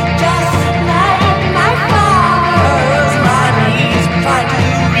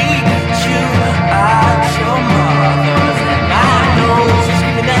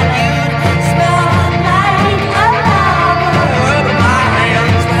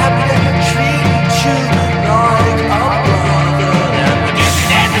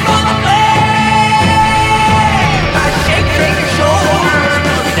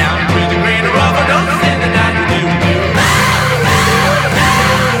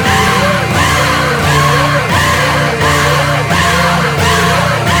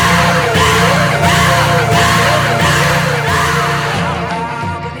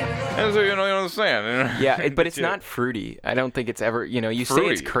 what I'm saying. Yeah, but it's not fruity. I don't think it's ever. You say it's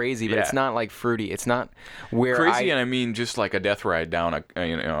Fruity, crazy, but yeah. it's not like fruity. It's not where Crazy, and I mean just like a death ride down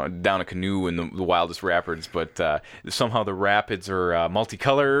a canoe in the wildest rapids. But somehow the rapids are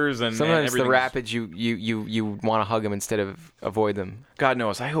multicolors and sometimes and the rapids you want to hug them instead of avoid them. God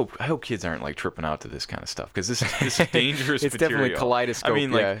knows. I hope kids aren't like tripping out to this kind of stuff because this is dangerous. It's material. definitely kaleidoscope. I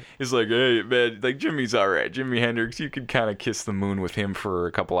mean, like it's like, hey man, like Jimmy's all right. Jimi Hendrix, you could kind of kiss the moon with him for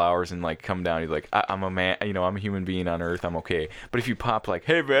a couple hours and like come down. He's like, I'm a man. I'm a human being on Earth. I'm okay. But if you pop like,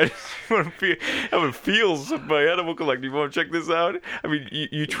 hey man, I'm having feels in my animal collector. You want to check this out? I mean,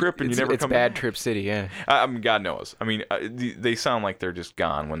 you trip and you never it's come. It's bad trip city. Yeah. I mean, God knows. I mean, they sound like they're just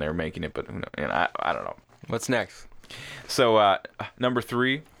gone when they're making it, but I don't know. What's next? So number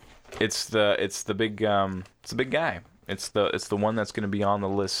 3, it's the big guy. It's the one that's going to be on the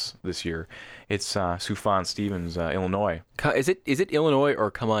list this year. It's Sufjan Stevens, Illinois. Is it Illinois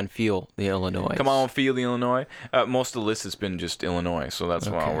or Come On Feel the Illinois? Come On Feel the Illinois. Most of the list has been just Illinois, so that's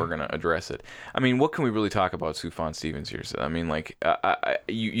why we're going to address it. I mean, what can we really talk about Sufjan Stevens here? So, I mean, like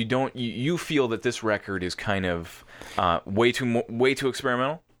you feel that this record is kind of way too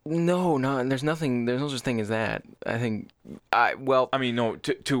experimental? No, there's no such thing as that. I think, no,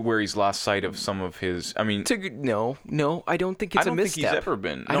 to where he's lost sight of some of his. I mean, no, I don't think it's a misstep. I don't think he's ever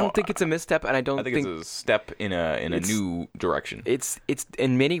been. I don't think it's a misstep, and I think it's a step in a new direction. It's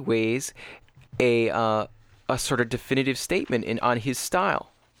in many ways a sort of definitive statement on his style,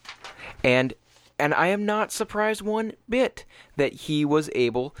 and I am not surprised one bit that he was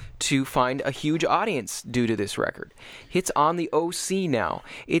able to find a huge audience due to this record. It's on the OC now.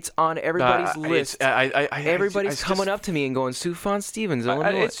 It's on everybody's list. Everybody's coming up to me and going, Sufjan Stevens,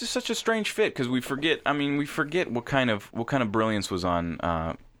 Illinois. It's just such a strange fit because we forget what kind of brilliance was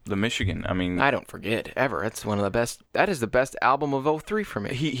on the Michigan. I mean, I don't forget ever. It's one of the best. That is the best album of 03 for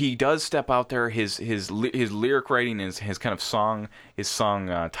me. He does step out there. His lyric writing is his kind of song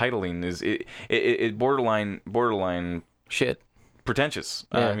titling is it borderline shit. Pretentious.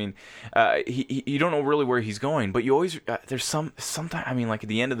 Yeah. I mean, you don't know really where he's going, but you always there's sometimes. I mean, like at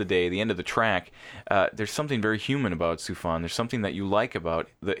the end of the day, the end of the track, there's something very human about Sufjan. There's something that you like about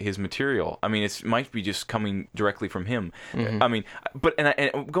his material. I mean, it might be just coming directly from him. Mm-hmm. I mean, but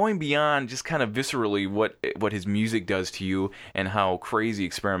and going beyond just kind of viscerally what his music does to you and how crazy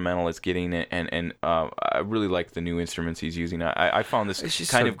experimental it's getting, and I really like the new instruments he's using. I found this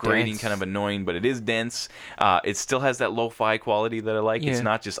kind of grating, kind of annoying, but it is dense. It still has that lo-fi quality that I like. Yeah. It's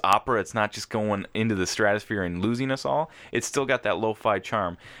not just opera. It's not just going into the stratosphere and losing us all. It's still got that lo-fi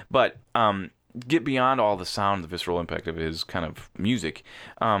charm. But get beyond all the sound, the visceral impact of his kind of music.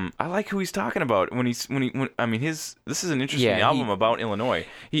 I like who he's talking about this is an interesting album about Illinois.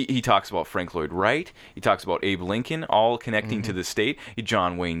 He talks about Frank Lloyd Wright. He talks about Abe Lincoln, all connecting to the state.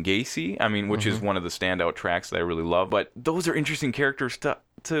 John Wayne Gacy, which is one of the standout tracks that I really love. But those are interesting characters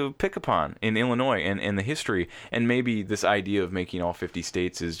to pick upon in Illinois and the history, and maybe this idea of making all 50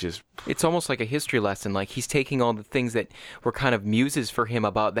 states is just... It's almost like a history lesson. Like he's taking all the things that were kind of muses for him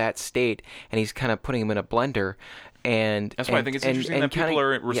about that state, and he's kind of putting them in a blender. And that's why I think it's interesting that people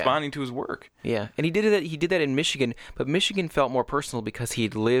are responding to his work. Yeah, and he did that in Michigan, but Michigan felt more personal because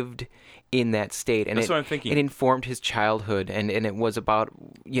he'd lived in that state, and that's what I'm thinking. It informed his childhood, and it was about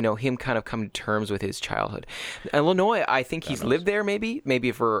him kind of coming to terms with his childhood. Illinois, I think he's lived there,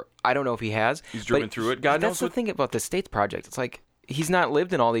 maybe for I don't know if he has. He's driven through it. God knows. That's the thing about the States Project. It's like, he's not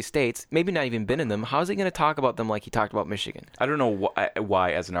lived in all these states, maybe not even been in them. How is he going to talk about them like he talked about Michigan? I don't know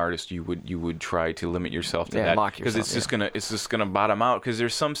why as an artist you would try to limit yourself to that, because it's just gonna bottom out. Because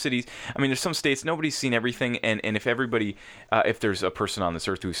there's some cities, there's some states nobody's seen everything, and if everybody, if there's a person on this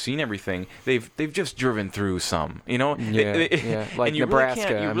earth who's seen everything, they've just driven through some, like and you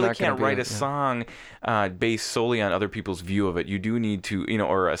Nebraska. You really can't write a song based solely on other people's view of it. You do need to,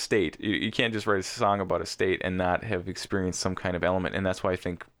 or a state. You can't just write a song about a state and not have experienced some kind of element. And that's why I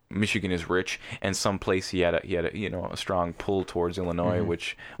think Michigan is rich, and someplace he had a strong pull towards Illinois,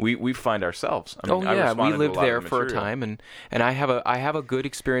 which we find ourselves. We lived there for a time, and I have a good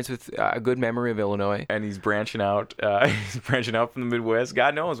experience with a good memory of Illinois. And he's branching out. He's branching out from the Midwest.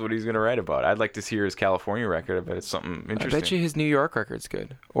 God knows what he's going to write about. I'd like to hear his California record. I bet it's something interesting. I bet you his New York record's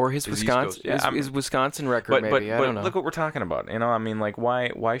good, or his Wisconsin his Wisconsin record. Maybe I don't know. Look what we're talking about.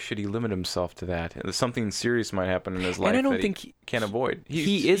 Why should he limit himself to that? Something serious might happen in his life, and I don't think he can't avoid.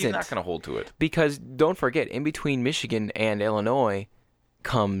 He's not going to hold to it. Because don't forget, in between Michigan and Illinois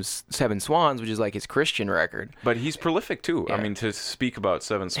comes Seven Swans, which is like his Christian record. But he's prolific too. Yeah. To speak about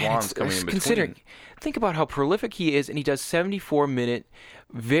Seven Swans coming in between. Think about how prolific he is, and he does 74-minute,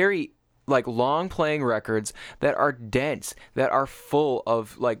 very like long playing records that are dense, that are full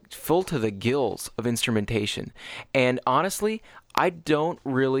to the gills of instrumentation. And honestly, I don't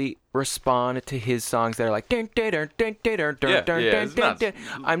really respond to his songs that are like I'm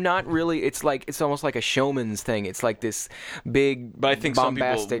not really. It's almost like a showman's thing. It's like this big, But I think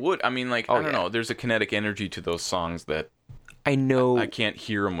bombastic, some people would. I mean, like, I don't know. There's a kinetic energy to those songs that I know. I can't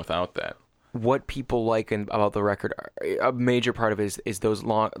hear them without that. What people like about the record, a major part of it is those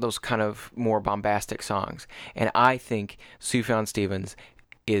kind of more bombastic songs. And I think Sufjan Stevens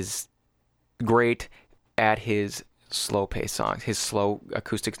is great at his slow-paced songs, his slow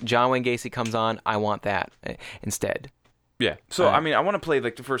acoustics. John Wayne Gacy comes on, I want that instead. Yeah. So, I mean, I want to play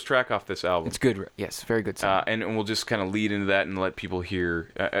like the first track off this album. It's good. Yes, very good song. And we'll just kind of lead into that and let people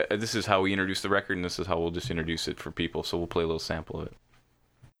hear. This is how we introduce the record, and this is how we'll just introduce it for people. So we'll play a little sample of it.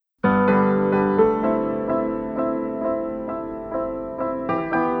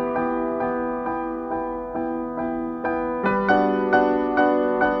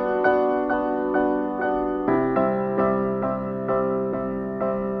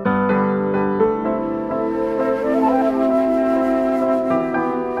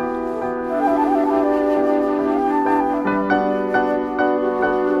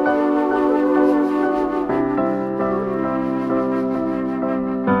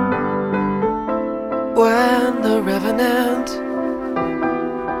 When the Revenant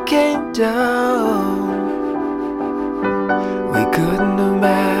came down, we couldn't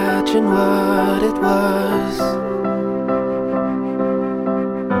imagine what it was.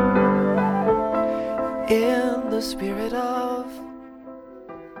 In the spirit of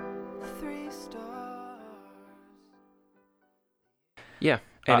 3 stars. Yeah.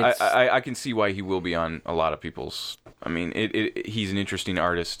 And I can see why he will be on a lot of people's. I mean, he's an interesting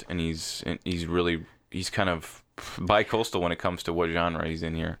artist, and he's kind of bi-coastal when it comes to what genre he's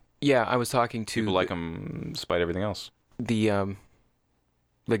in here. yeah, I was talking to People like him despite everything else. the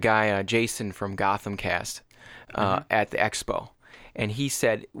guy Jason from Gotham Cast at the expo, and he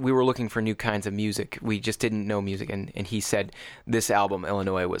said we were looking for new kinds of music. We just didn't know music, and he said this album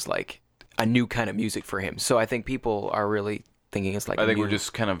Illinois was like a new kind of music for him. So I think people are really thinking it's like I think new... we're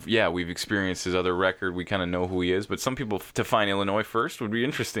just kind of we've experienced his other record. We kind of know who he is, but some people to find Illinois first would be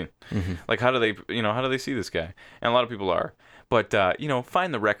interesting. Mm-hmm. Like how do they see this guy? And a lot of people are. But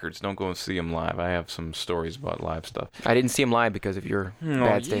find the records. Don't go and see him live. I have some stories about live stuff. I didn't see him live because of your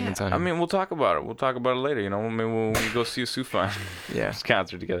bad statements on him. I mean, we'll talk about it. We'll talk about it later. Maybe we'll go see a Sufjan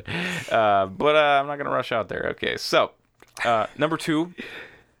concert together. But I'm not gonna rush out there. Okay, so number 2.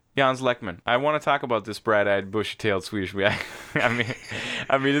 Jens Lekman. I want to talk about this bright-eyed, bushy-tailed Swedish guy. I mean,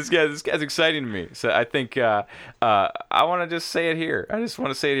 this guy's exciting to me. So I think I want to just say it here. I just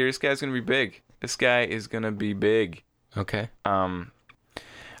want to say it here. This guy's gonna be big. This guy is gonna be big. Okay. He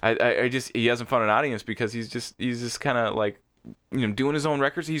hasn't found an audience because he's just kind of like doing his own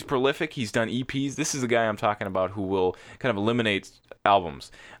records. He's prolific. He's done EPs. This is the guy I'm talking about who will kind of eliminate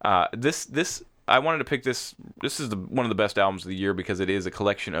albums. I wanted to pick this. This is one of the best albums of the year because it is a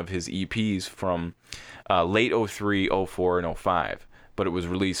collection of his EPs from late 03, 04, and 05. But it was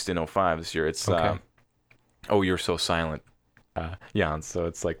released in 05 this year. It's Oh, You're So Silent. So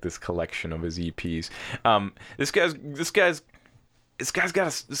it's like this collection of his EPs. This guy's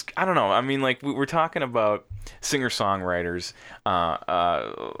got I don't know. I mean, like we're talking about singer-songwriters.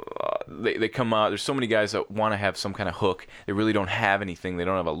 They come out. There's so many guys that want to have some kind of hook. They really don't have anything. They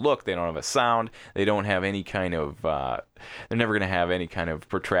don't have a look. They don't have a sound. They don't have any kind of. They're never going to have any kind of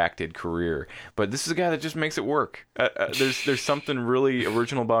protracted career. But this is a guy that just makes it work. There's something really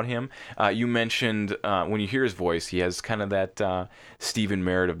original about him. You mentioned when you hear his voice, he has kind of that Stephen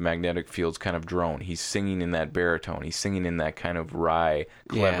Merritt of Magnetic Fields kind of drone. He's singing in that baritone. He's singing in that kind of wry,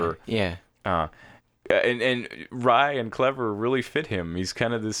 clever. Yeah. And Rye and Clever really fit him. He's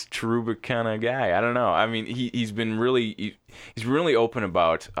kind of this cherubic kind of guy. I don't know. I mean, he's really open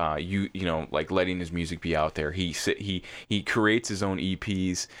about like letting his music be out there. He creates his own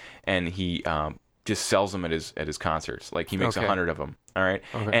EPs and he just sells them at his concerts. Like he makes 100 of them. All right,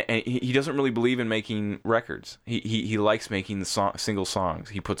 and he doesn't really believe in making records. He likes making the single songs.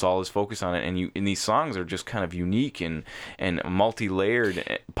 He puts all his focus on it, and these songs are just kind of unique and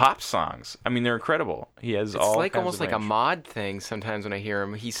multi-layered pop songs. I mean, they're incredible. He has it's like almost like a mod thing. Sometimes when I hear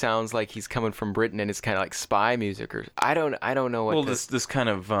him, he sounds like he's coming from Britain, and it's kind of like spy music, or I don't know what. Well, this kind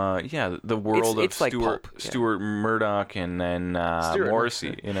of the world it's of like Stuart Murdoch and then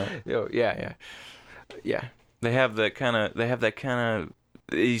Morrissey. Yeah. They have that kind of.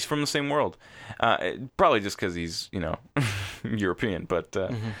 He's from the same world, probably just because he's European. But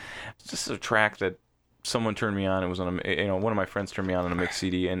it's just a track that someone turned me on. It was on one of my friends turned me on a mix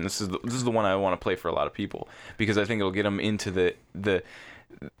CD, and this is the one I want to play for a lot of people because I think it'll get them into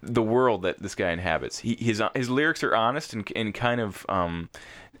the world that this guy inhabits. His lyrics are honest and kind of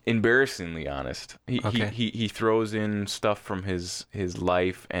embarrassingly honest. He throws in stuff from his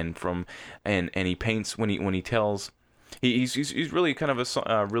life and he paints when he tells. He's really kind of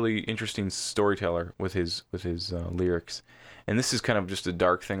a really interesting storyteller with his lyrics, and this is kind of just a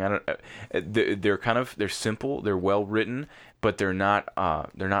dark thing. They're simple, they're well written, but they're not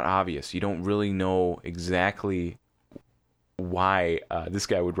obvious. You don't really know exactly why this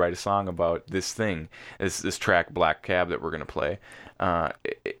guy would write a song about this thing, this track Black Cab that we're gonna play.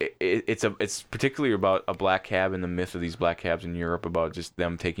 It's particularly about a black cab and the myth of these black cabs in Europe, about just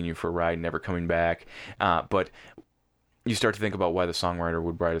them taking you for a ride, never coming back. But you start to think about why the songwriter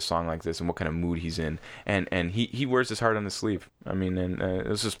would write a song like this and what kind of mood he's in, and he wears his heart on his sleeve. I mean, and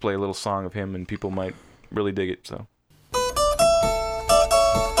let's just play a little song of him, and people might really dig it. So.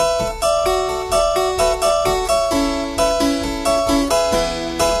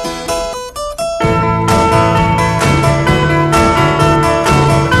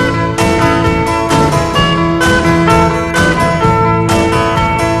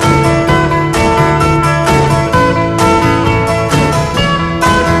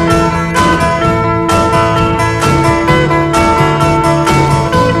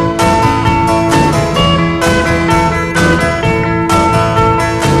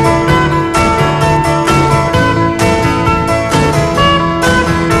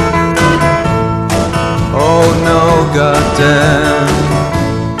 Goddamn,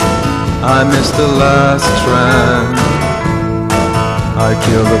 I missed the last tram. I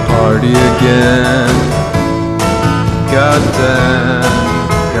killed the party again. Goddamn,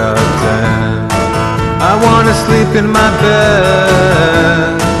 goddamn. I wanna sleep in my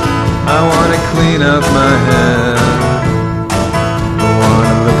bed. I wanna clean up my hair. Don't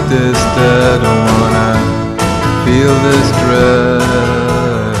wanna look this dead. Don't wanna feel this dread.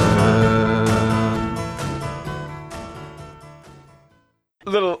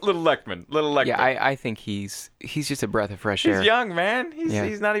 Little Leckman. Yeah, I think he's just a breath of fresh air. He's young, man.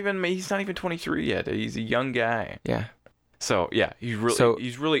 He's not even 23 yet. He's a young guy. Yeah. So yeah, he's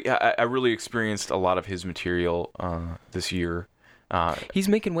really. I really experienced a lot of his material this year. He's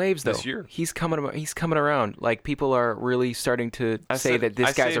making waves though. This year. He's coming around. Like, people are really starting to say that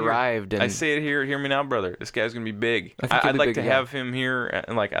this guy's arrived. And I say it here. Hear me now, brother. This guy's gonna be big. I'd like to have him here,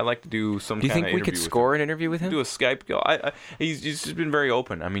 and I'd like to do some. Do you think we could score an interview with him? Do a Skype go. He's just been very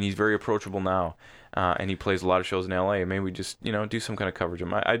open. I mean, he's very approachable now, and he plays a lot of shows in LA. Maybe we just do some kind of coverage of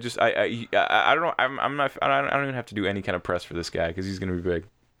him. I don't know. I don't even have to do any kind of press for this guy because he's gonna be big.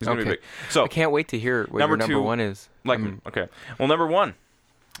 He's gonna be big. So I can't wait to hear what your number one is. Okay. Well, number one.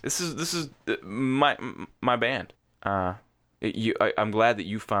 This is my band. I'm glad that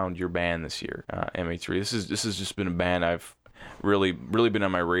you found your band this year, MA3. This has just been a band I've really been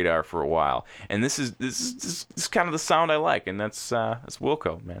on my radar for a while, and this is kind of the sound I like, and that's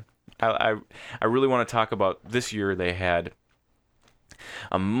Wilco, man. I really want to talk about this year. They had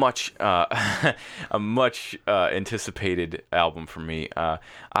a much anticipated album for me.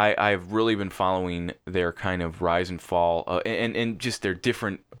 I've really been following their kind of rise and fall, and just their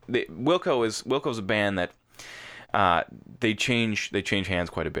different. Wilco's a band that they change hands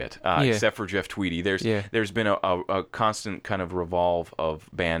quite a bit, except for Jeff Tweedy. There's been a constant kind of revolve of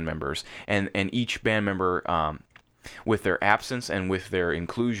band members, and each band member. With their absence and with their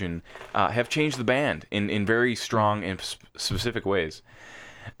inclusion, have changed the band in very strong and specific ways.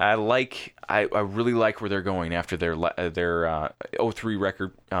 I really like where they're going after their 03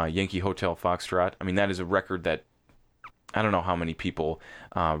 record, Yankee Hotel Foxtrot. I mean, that is a record that I don't know how many people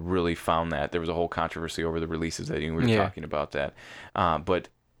really found that. There was a whole controversy over the releases that we were talking about that. But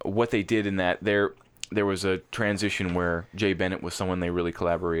what they did in that, there was a transition where Jay Bennett was someone they really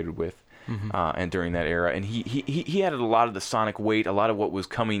collaborated with. Mm-hmm. And during that era, and he added a lot of the sonic weight, a lot of what was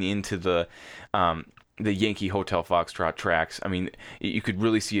coming into the Yankee Hotel Foxtrot tracks. I mean, you could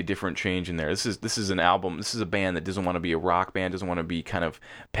really see a different change in there. This is an album. This is a band that doesn't want to be a rock band, doesn't want to be kind of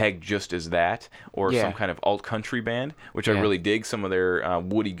pegged just as that, or some kind of alt country band, which I really dig. Some of their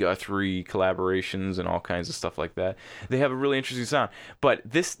Woody Guthrie collaborations and all kinds of stuff like that. They have a really interesting sound, but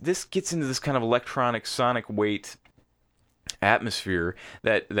this gets into this kind of electronic sonic weight atmosphere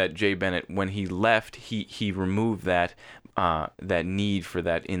that Jay Bennett, when he left, he removed that need for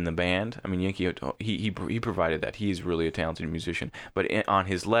that in the band. I mean, Yankee, he provided that. He is really a talented musician, but on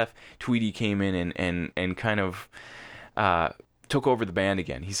his left, Tweedy came in and kind of took over the band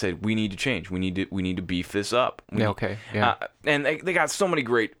again. He said, "We need to change. We need to beef this up." Okay, yeah. And they got so many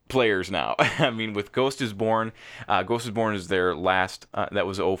great players now. I mean, with Ghost is Born. Ghost is Born is their last. That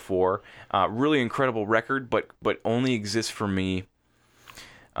was 2004. Really incredible record, but only exists for me.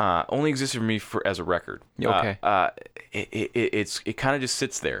 As a record. Okay. It kind of just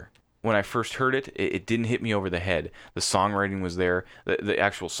sits there. When I first heard it, it didn't hit me over the head. The songwriting was there. The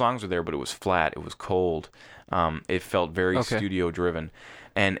actual songs were there, but it was flat. It was cold. It felt very studio driven.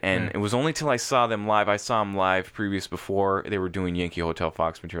 And it was only till I saw them live. I saw them live before they were doing Yankee Hotel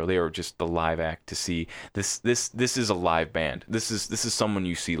Fox material. They were just the live act to see. This is a live band. This is someone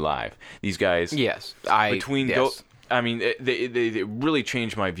you see live. These guys. Yes. I mean, they really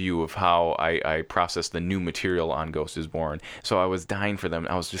changed my view of how I process the new material on Ghost is Born. So I was dying for them.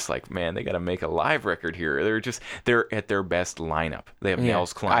 I was just like, man, they got to make a live record here. They're at their best lineup. They have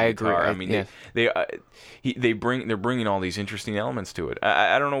Nels Cline. I agree. I mean, they're bringing all these interesting elements to it.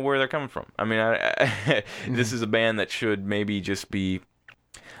 I don't know where they're coming from. I mean, this is a band that should maybe just be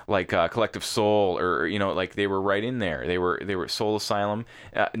like Collective Soul, or like they were right in there. They were Soul Asylum,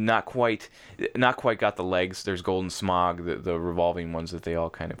 not quite got the legs. There's Golden Smog, the revolving ones that they all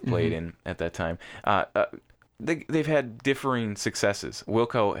kind of played in at that time. They've had differing successes.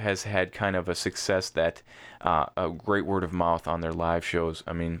 Wilco has had kind of a success that a great word of mouth on their live shows.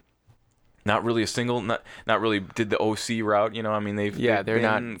 I mean, not really a single, not really did the OC route, I mean, they're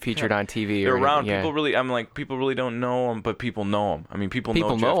not featured on TV. They're or around. Yeah. People really don't know them, but people know them. I mean, people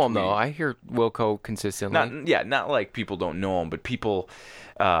know know Jeff them though. I hear Wilco consistently. Not like people don't know them, but people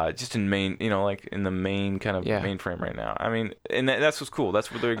just in main, like in the main kind of mainframe right now. I mean, and that's what's cool.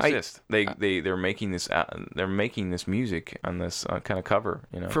 That's where they exist. They're making this. They're making this music on this kind of cover.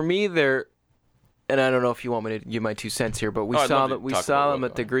 For me, they're. And I don't know if you want me to give my 2 cents here, but we saw them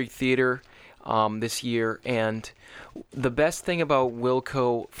at the Greek Theater this year, and the best thing about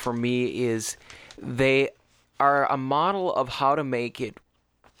Wilco for me is they are a model of how to make it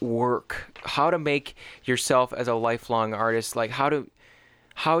work, how to make yourself as a lifelong artist, like how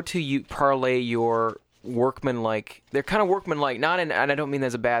to you parlay your workmanlike. They're kind of workmanlike, and I don't mean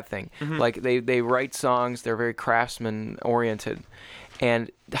that's a bad thing. Like they write songs, they're very craftsman oriented.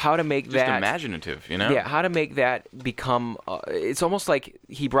 And how to make just imaginative, Yeah, how to make that become. It's almost like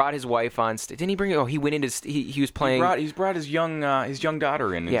he brought his wife on stage. Didn't he bring? He went into. He was playing. He's brought his young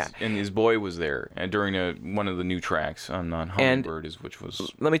daughter in. And his boy was there during one of the new tracks on Hummingbird, which was.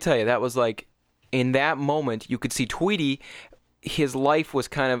 Let me tell you, that was like, in that moment, you could see Tweety. His life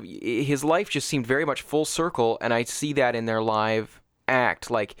just seemed very much full circle, and I see that in their live act.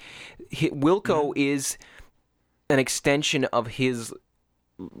 Like, Wilco is an extension of his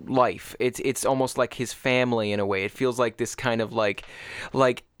life. It's almost like his family in a way. It feels like this kind of like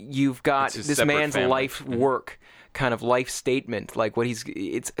you've got this man's family. life work kind of life statement, like what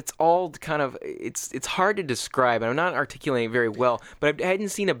it's all kind of it's hard to describe, and I'm not articulating it very well, but I hadn't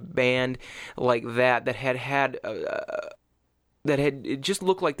seen a band like that had it just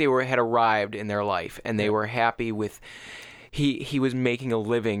looked like they had arrived in their life, and they were happy with he was making a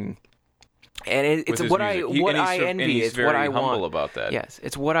living. And it's what I envy. It's what I want. Humble about that. Yes,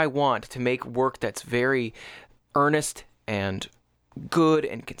 it's what I want, to make work that's very earnest and good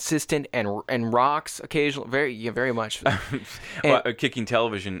and consistent and rocks occasionally. Very much. Kicking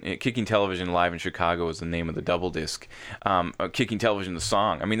Television live in Chicago is the name of the double disc. Kicking Television, the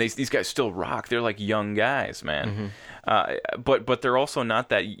song. I mean, these guys still rock. They're like young guys, man. But they're also not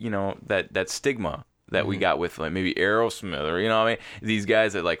that that stigma that we got with like maybe Aerosmith, or I mean, these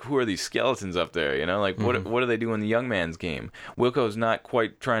guys that like, who are these skeletons up there? Like what do they do in the young man's game? Wilco's not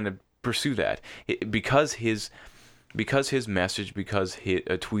quite trying to pursue that because his message, because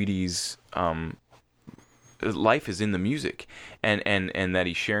Tweety's life is in the music, and that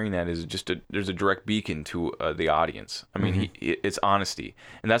he's sharing that is just there's a direct beacon to the audience. I mean, it's honesty,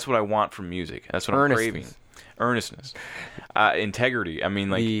 and that's what I want from music. That's what I'm craving. Earnestness, integrity. I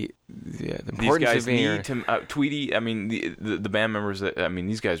mean, like the these guys need to. Tweety. I mean, the band members.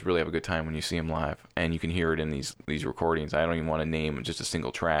 These guys really have a good time when you see them live, and you can hear it in these recordings. I don't even want to name just a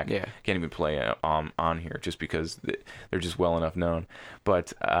single track. Yeah, can't even play it on here just because they're just well enough known.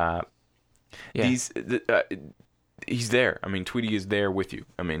 But he's there. I mean, Tweety is there with you.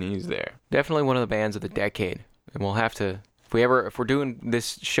 I mean, he's there. Definitely one of the bands of the decade, and we'll have to. If we're doing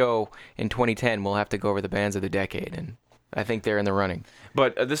this show in 2010, we'll have to go over the bands of the decade, and I think they're in the running.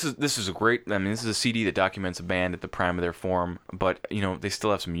 But this is a great. I mean, this is a CD that documents a band at the prime of their form. But they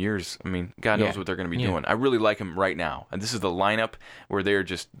still have some years. I mean, God knows what they're going to be doing. I really like them right now, and this is the lineup where they're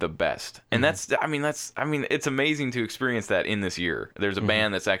just the best. And that's. I mean, it's amazing to experience that in this year. There's a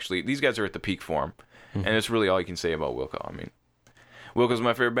band that's actually. These guys are at the peak form, and it's really all you can say about Wilco. I mean. Wilco's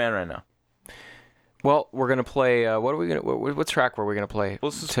my favorite band right now. Well, we're gonna play. What track were we gonna play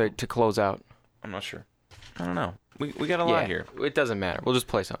to close out? I'm not sure. I don't know. We got a lot here. It doesn't matter. We'll just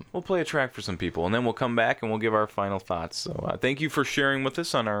play something. We'll play a track for some people, and then we'll come back and we'll give our final thoughts. So thank you for sharing with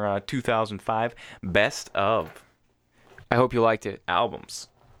us on our 2005 Best of I hope you liked it. Albums.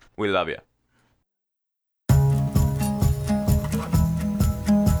 We love you.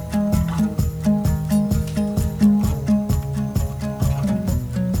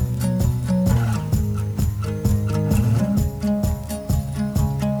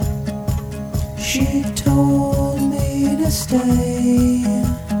 She told me to stay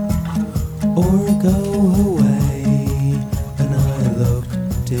or go away, and I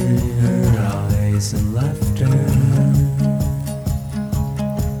looked in her eyes and left her.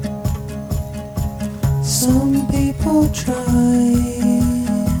 Some people try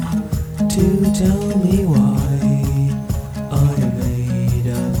to tell me why I made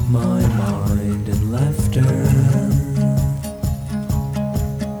up my mind and left her.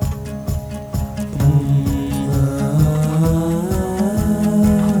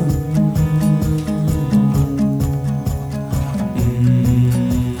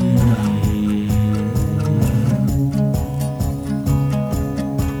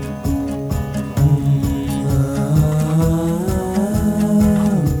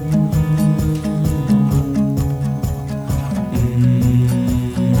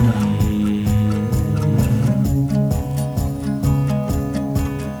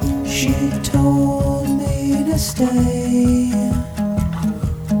 She told me to stay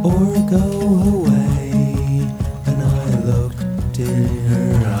or go away, and I looked in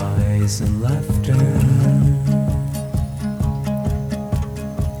her eyes and left her.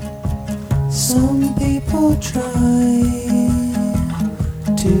 Some people try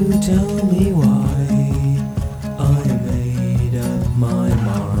to tell me why I made up my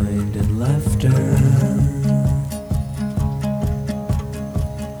mind and left her.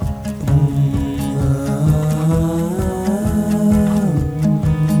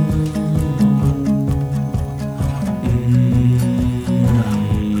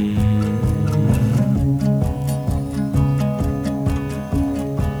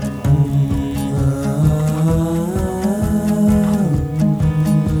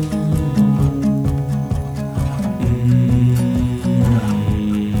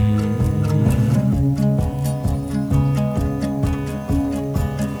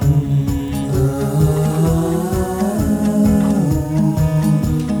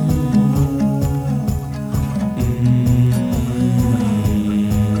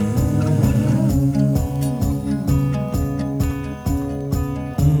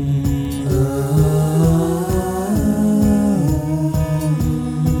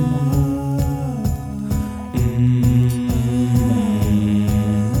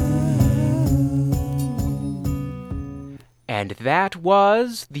 And that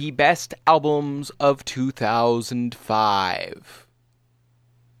was the best albums of 2005.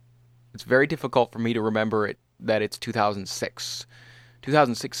 It's very difficult for me to remember it that it's 2006.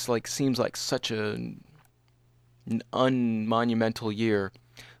 2006 seems like such an unmonumental year.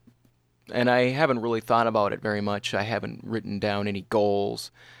 And I haven't really thought about it very much. I haven't written down any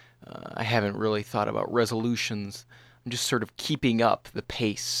goals. I haven't really thought about resolutions. I'm just sort of keeping up the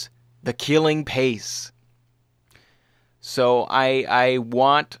pace, the killing pace. So I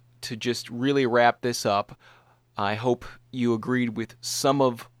want to just really wrap this up. I hope you agreed with some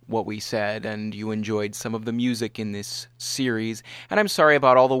of what we said and you enjoyed some of the music in this series. And I'm sorry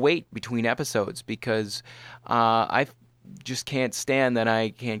about all the wait between episodes because I just can't stand that I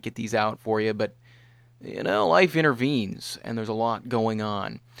can't get these out for you. But, you know, life intervenes and there's a lot going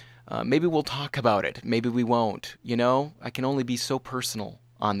on. Maybe we'll talk about it. Maybe we won't. You know, I can only be so personal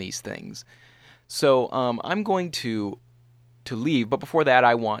on these things. So I'm going to leave, but before that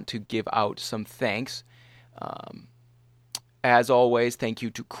I want to give out some thanks. As always, thank you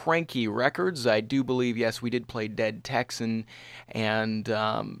to Cranky Records. I do believe, yes, we did play Dead Texan, and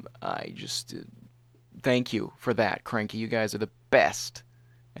I just thank you for that, Cranky. You guys are the best,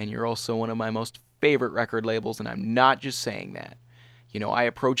 and you're also one of my most favorite record labels, and I'm not just saying that. You know, I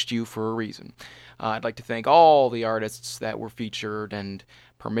approached you for a reason. I'd like to thank all the artists that were featured and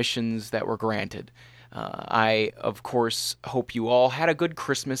permissions that were granted. I, of course, hope you all had a good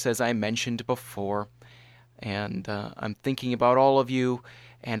Christmas, as I mentioned before, and I'm thinking about all of you,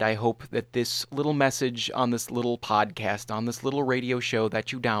 and I hope that this little message on this little podcast, on this little radio show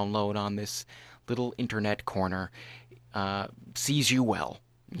that you download on this little internet corner, sees you well.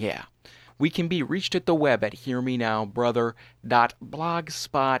 Yeah. We can be reached at the web at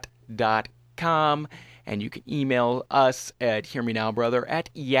hearmenowbrother.blogspot.com, And you can email us at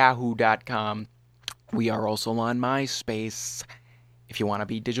hearmenowbrother@yahoo.com. We are also on MySpace if you want to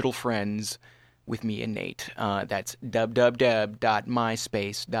be digital friends with me and Nate. That's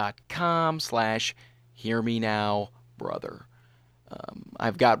www.myspace.com/hearmenowbrother.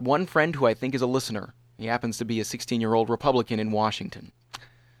 I've got one friend who I think is a listener. He happens to be a 16-year-old Republican in Washington.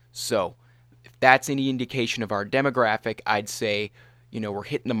 So, if that's any indication of our demographic, I'd say, we're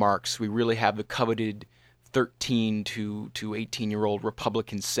hitting the marks. We really have the coveted 13 to 18-year-old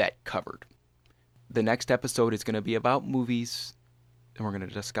Republican set covered. The next episode is going to be about movies, and we're going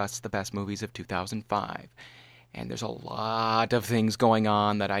to discuss the best movies of 2005. And there's a lot of things going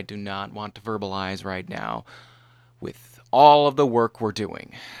on that I do not want to verbalize right now with all of the work we're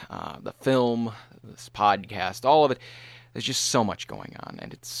doing. The film, this podcast, all of it. There's just so much going on,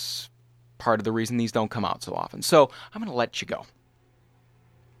 and it's part of the reason these don't come out so often. So I'm going to let you go.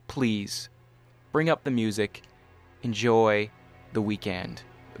 Please, bring up the music. Enjoy the weekend,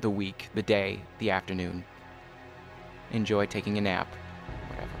 the week, the day, the afternoon. Enjoy taking a nap,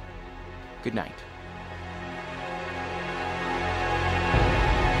 whatever. Good night.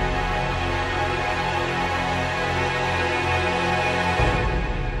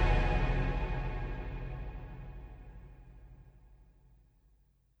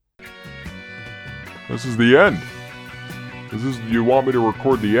 This is the end. You want me to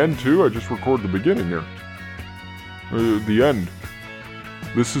record the end too? I just record the beginning here. The end.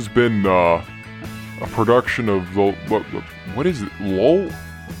 This has been a production of what is it?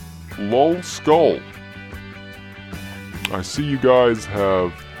 Lol Skull. I see you guys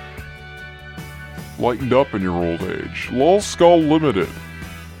have lightened up in your old age. Lol Skull Limited.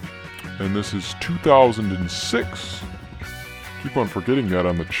 And this is 2006. Keep on forgetting that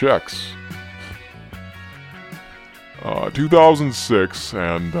on the checks. 2006,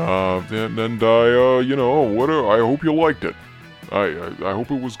 and I hope you liked it. I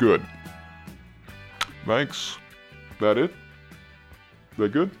hope it was good. Thanks. That it?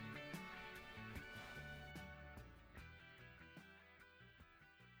 That good?